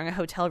were sharing a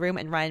hotel room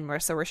and Ryan and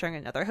Marissa were sharing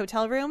another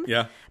hotel room.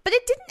 Yeah. But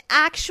it didn't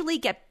actually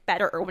get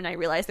better when I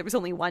realized there was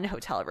only one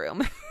hotel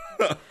room.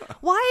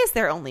 Why is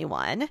there only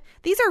one?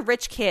 These are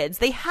rich kids.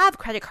 They have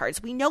credit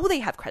cards. We know they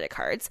have credit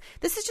cards.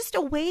 This is just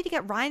a way to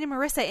get Ryan and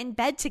Marissa in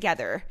bed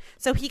together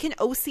so he can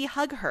OC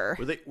hug her.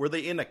 Were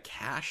they in a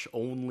cash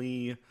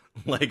only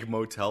like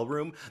motel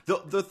room?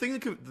 The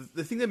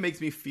thing that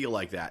makes me feel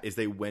like that is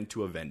they went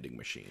to a vending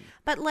machine.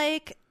 But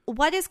like,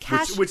 what is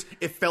cash? Which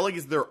it felt like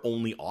is their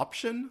only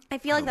option. I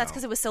feel like that's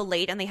because it was so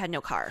late and they had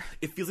no car.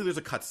 It feels like there's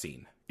a cut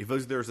scene. It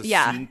feels like there's a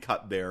scene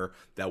cut there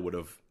that would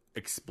have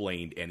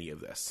explained any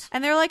of this.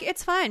 And they're like,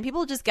 it's fine.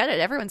 People just get it.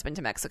 Everyone's been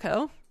to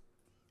Mexico.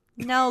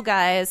 No,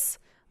 guys,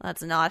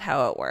 that's not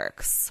how it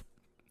works.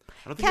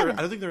 I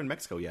don't think they're in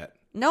Mexico yet.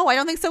 No, I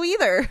don't think so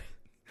either.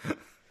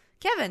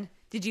 Kevin,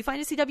 did you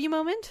find a CW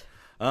moment?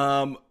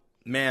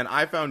 Man,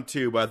 I found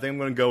two, but I think I'm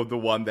going to go with the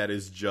one that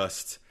is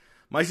just...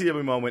 My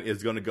CW moment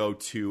is going to go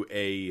to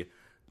a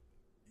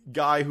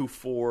guy who,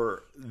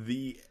 for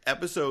the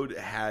episode,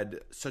 had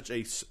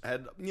a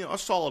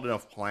solid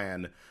enough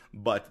plan,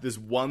 but this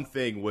one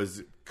thing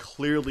was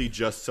clearly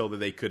just so that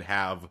they could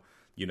have,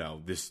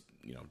 this,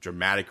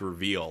 dramatic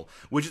reveal,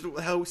 which is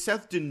how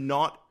Seth did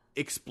not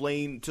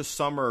explain to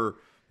Summer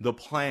the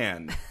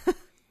plan.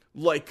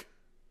 Like,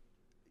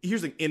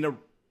 here's the thing,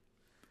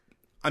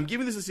 I'm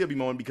giving this a CW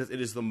moment because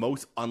it is the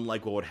most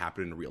unlike what would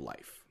happen in real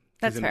life.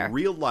 That's fair. In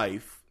real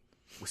life,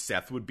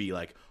 Seth would be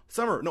like,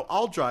 Summer, no,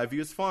 I'll drive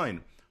you. It's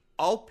fine.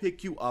 I'll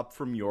pick you up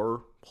from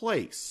your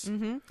place,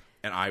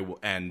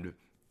 and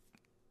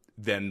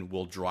then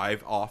we'll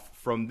drive off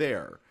from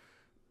there.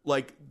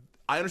 Like,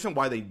 I understand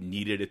why they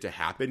needed it to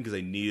happen because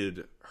they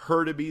needed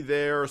her to be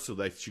there so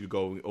that she could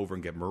go over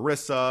and get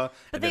Marissa,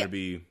 but and then it'd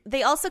be.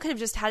 They also could have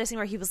just had a scene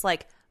where he was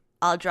like,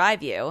 "I'll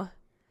drive you,"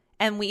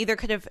 and we either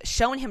could have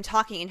shown him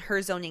talking and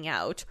her zoning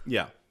out,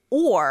 Yeah.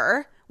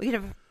 or we could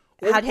have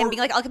had him being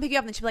like, I'll come pick you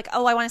up, and then she'd be like,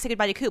 oh, I want to say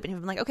goodbye to Coop, and he'd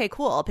be like, okay,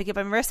 cool, I'll pick you up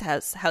at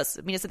Marissa's house,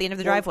 meet us at the end of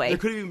the driveway. There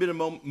could have even been a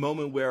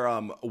moment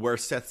where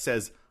Seth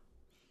says,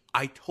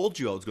 I told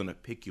you I was going to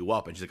pick you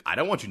up, and she's like, I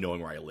don't want you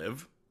knowing where I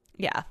live.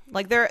 Yeah,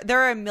 like there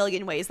are a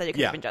million ways that it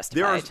could have been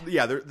justified.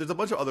 There's a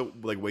bunch of other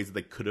like ways that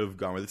they could have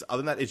gone with this.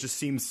 Other than that, it just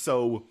seems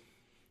so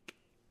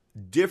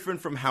different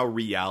from how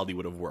reality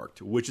would have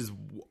worked, which is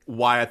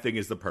why I think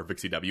is the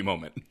perfect CW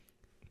moment.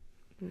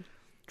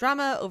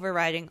 Drama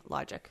overriding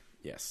logic.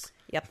 Yes.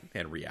 Yep.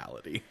 And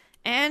reality.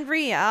 And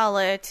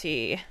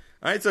reality.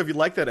 All right, so if you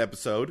like that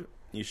episode,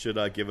 you should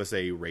give us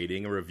a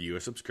rating, a review,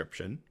 a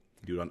subscription.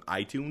 Do it on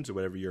iTunes or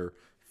whatever your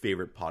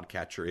favorite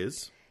podcatcher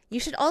is. You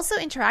should also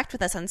interact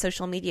with us on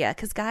social media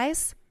because,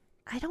 guys,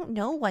 I don't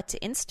know what to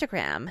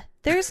Instagram.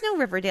 There's no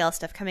Riverdale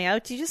stuff coming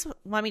out. Do you just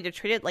want me to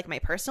treat it like my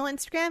personal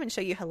Instagram and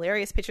show you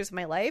hilarious pictures of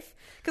my life?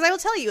 Because I will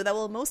tell you that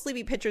will mostly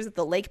be pictures of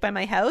the lake by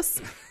my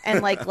house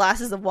and like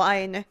glasses of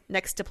wine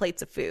next to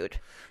plates of food.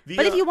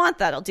 But if you want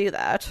that, I'll do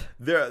that.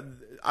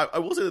 I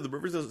will say that the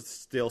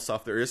Riverdale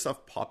stuff, there is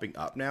stuff popping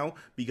up now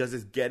because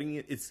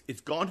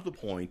it's gone to the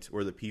point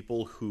where the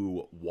people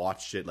who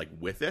watched it like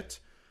with it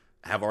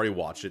have already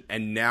watched it,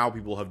 and now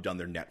people have done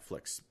their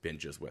Netflix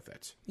binges with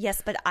it.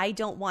 Yes, but I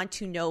don't want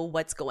to know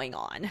what's going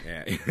on.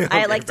 Yeah.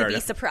 I like to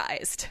be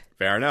surprised.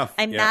 Fair enough.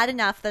 I'm mad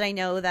enough that I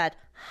know that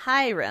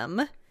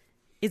Hiram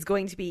is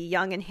going to be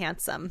young and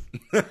handsome.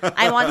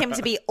 I want him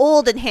to be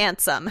old and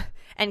handsome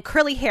and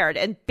curly-haired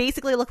and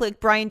basically look like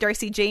Brian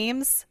Darcy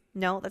James.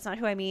 No, that's not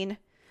who I mean.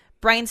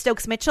 Brian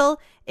Stokes Mitchell,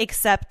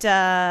 except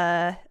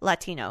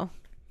Latino.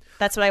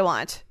 That's what I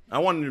want. I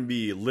want him to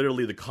be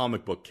literally the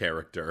comic book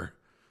character.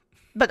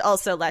 But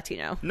also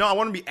Latino. No, I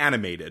want him to be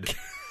animated.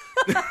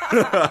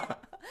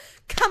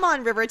 Come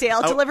on,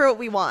 Riverdale. Deliver what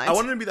we want. I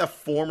want him to be that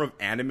form of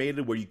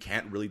animated where you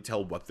can't really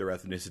tell what their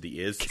ethnicity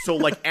is. So,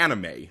 like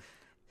anime.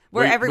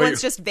 where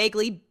everyone's just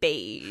vaguely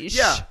beige.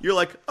 Yeah. You're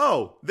like,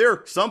 oh,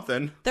 they're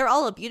something. They're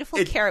all a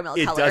beautiful caramel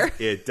color.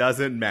 It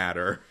doesn't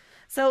matter.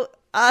 So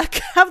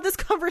have this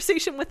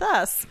conversation with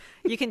us.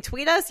 You can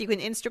tweet us. You can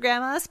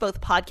Instagram us,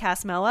 both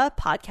Podcast MOA,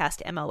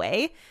 Podcast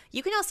MOA.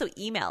 You can also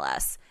email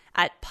us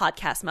at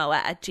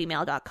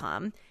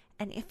podcastmoa@gmail.com.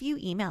 And if you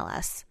email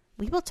us,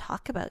 we will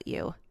talk about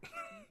you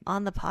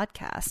on the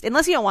podcast.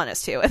 Unless you don't want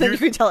us to. And then you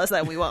can tell us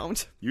that we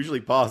won't. Usually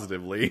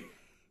positively.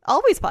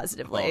 Always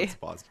positively. Always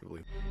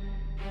positively.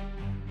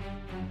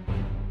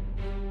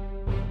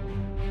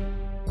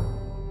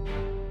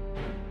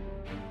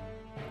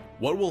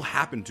 What will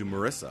happen to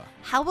Marissa?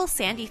 How will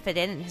Sandy fit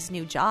in his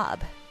new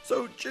job?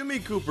 So Jimmy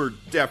Cooper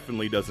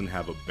definitely doesn't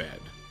have a bed.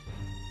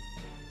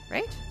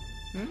 Right?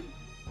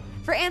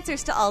 For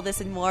answers to all this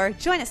and more,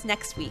 join us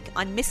next week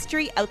on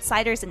Mystery,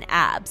 Outsiders, and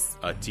Abs.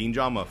 A Teen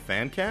Drama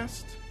fan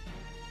cast?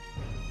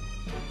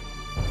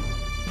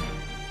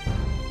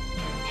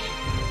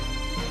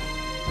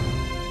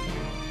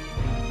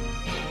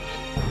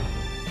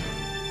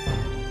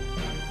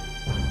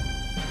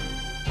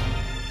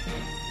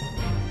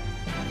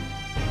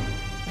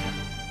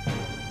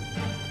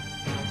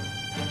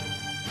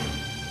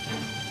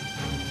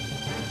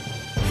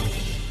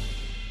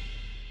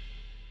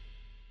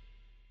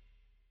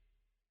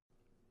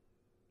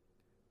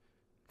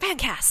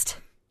 Fancast.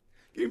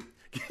 Can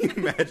you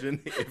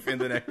imagine if in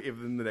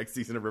the next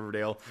season of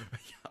Riverdale,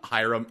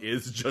 Hiram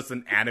is just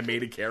an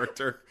animated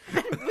character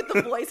with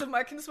the voice of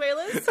Mark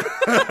Consuelos?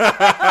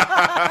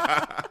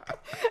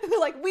 They're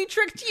like, we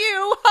tricked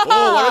you.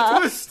 Oh, what a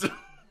twist!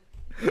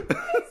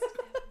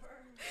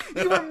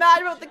 You were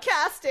mad about the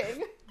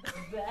casting.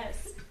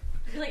 Best.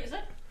 You're like, is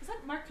that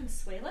Mark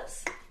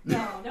Consuelos?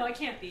 No, I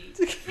can't be.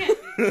 Can't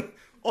be.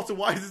 Also,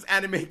 why is this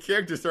anime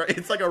character star?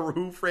 It's like a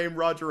Who Framed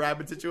Roger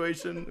Rabbit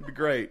situation. It'd be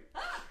great.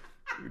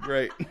 It'd be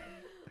great. Oh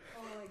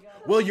my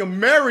god. Well, you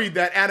married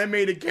that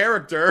animated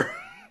character.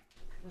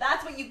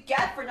 That's what you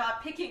get for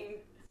not picking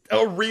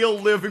A real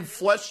living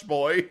flesh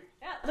boy.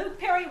 Yeah, Luke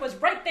Perry was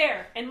right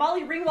there, and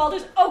Molly Ringwald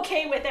is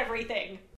okay with everything.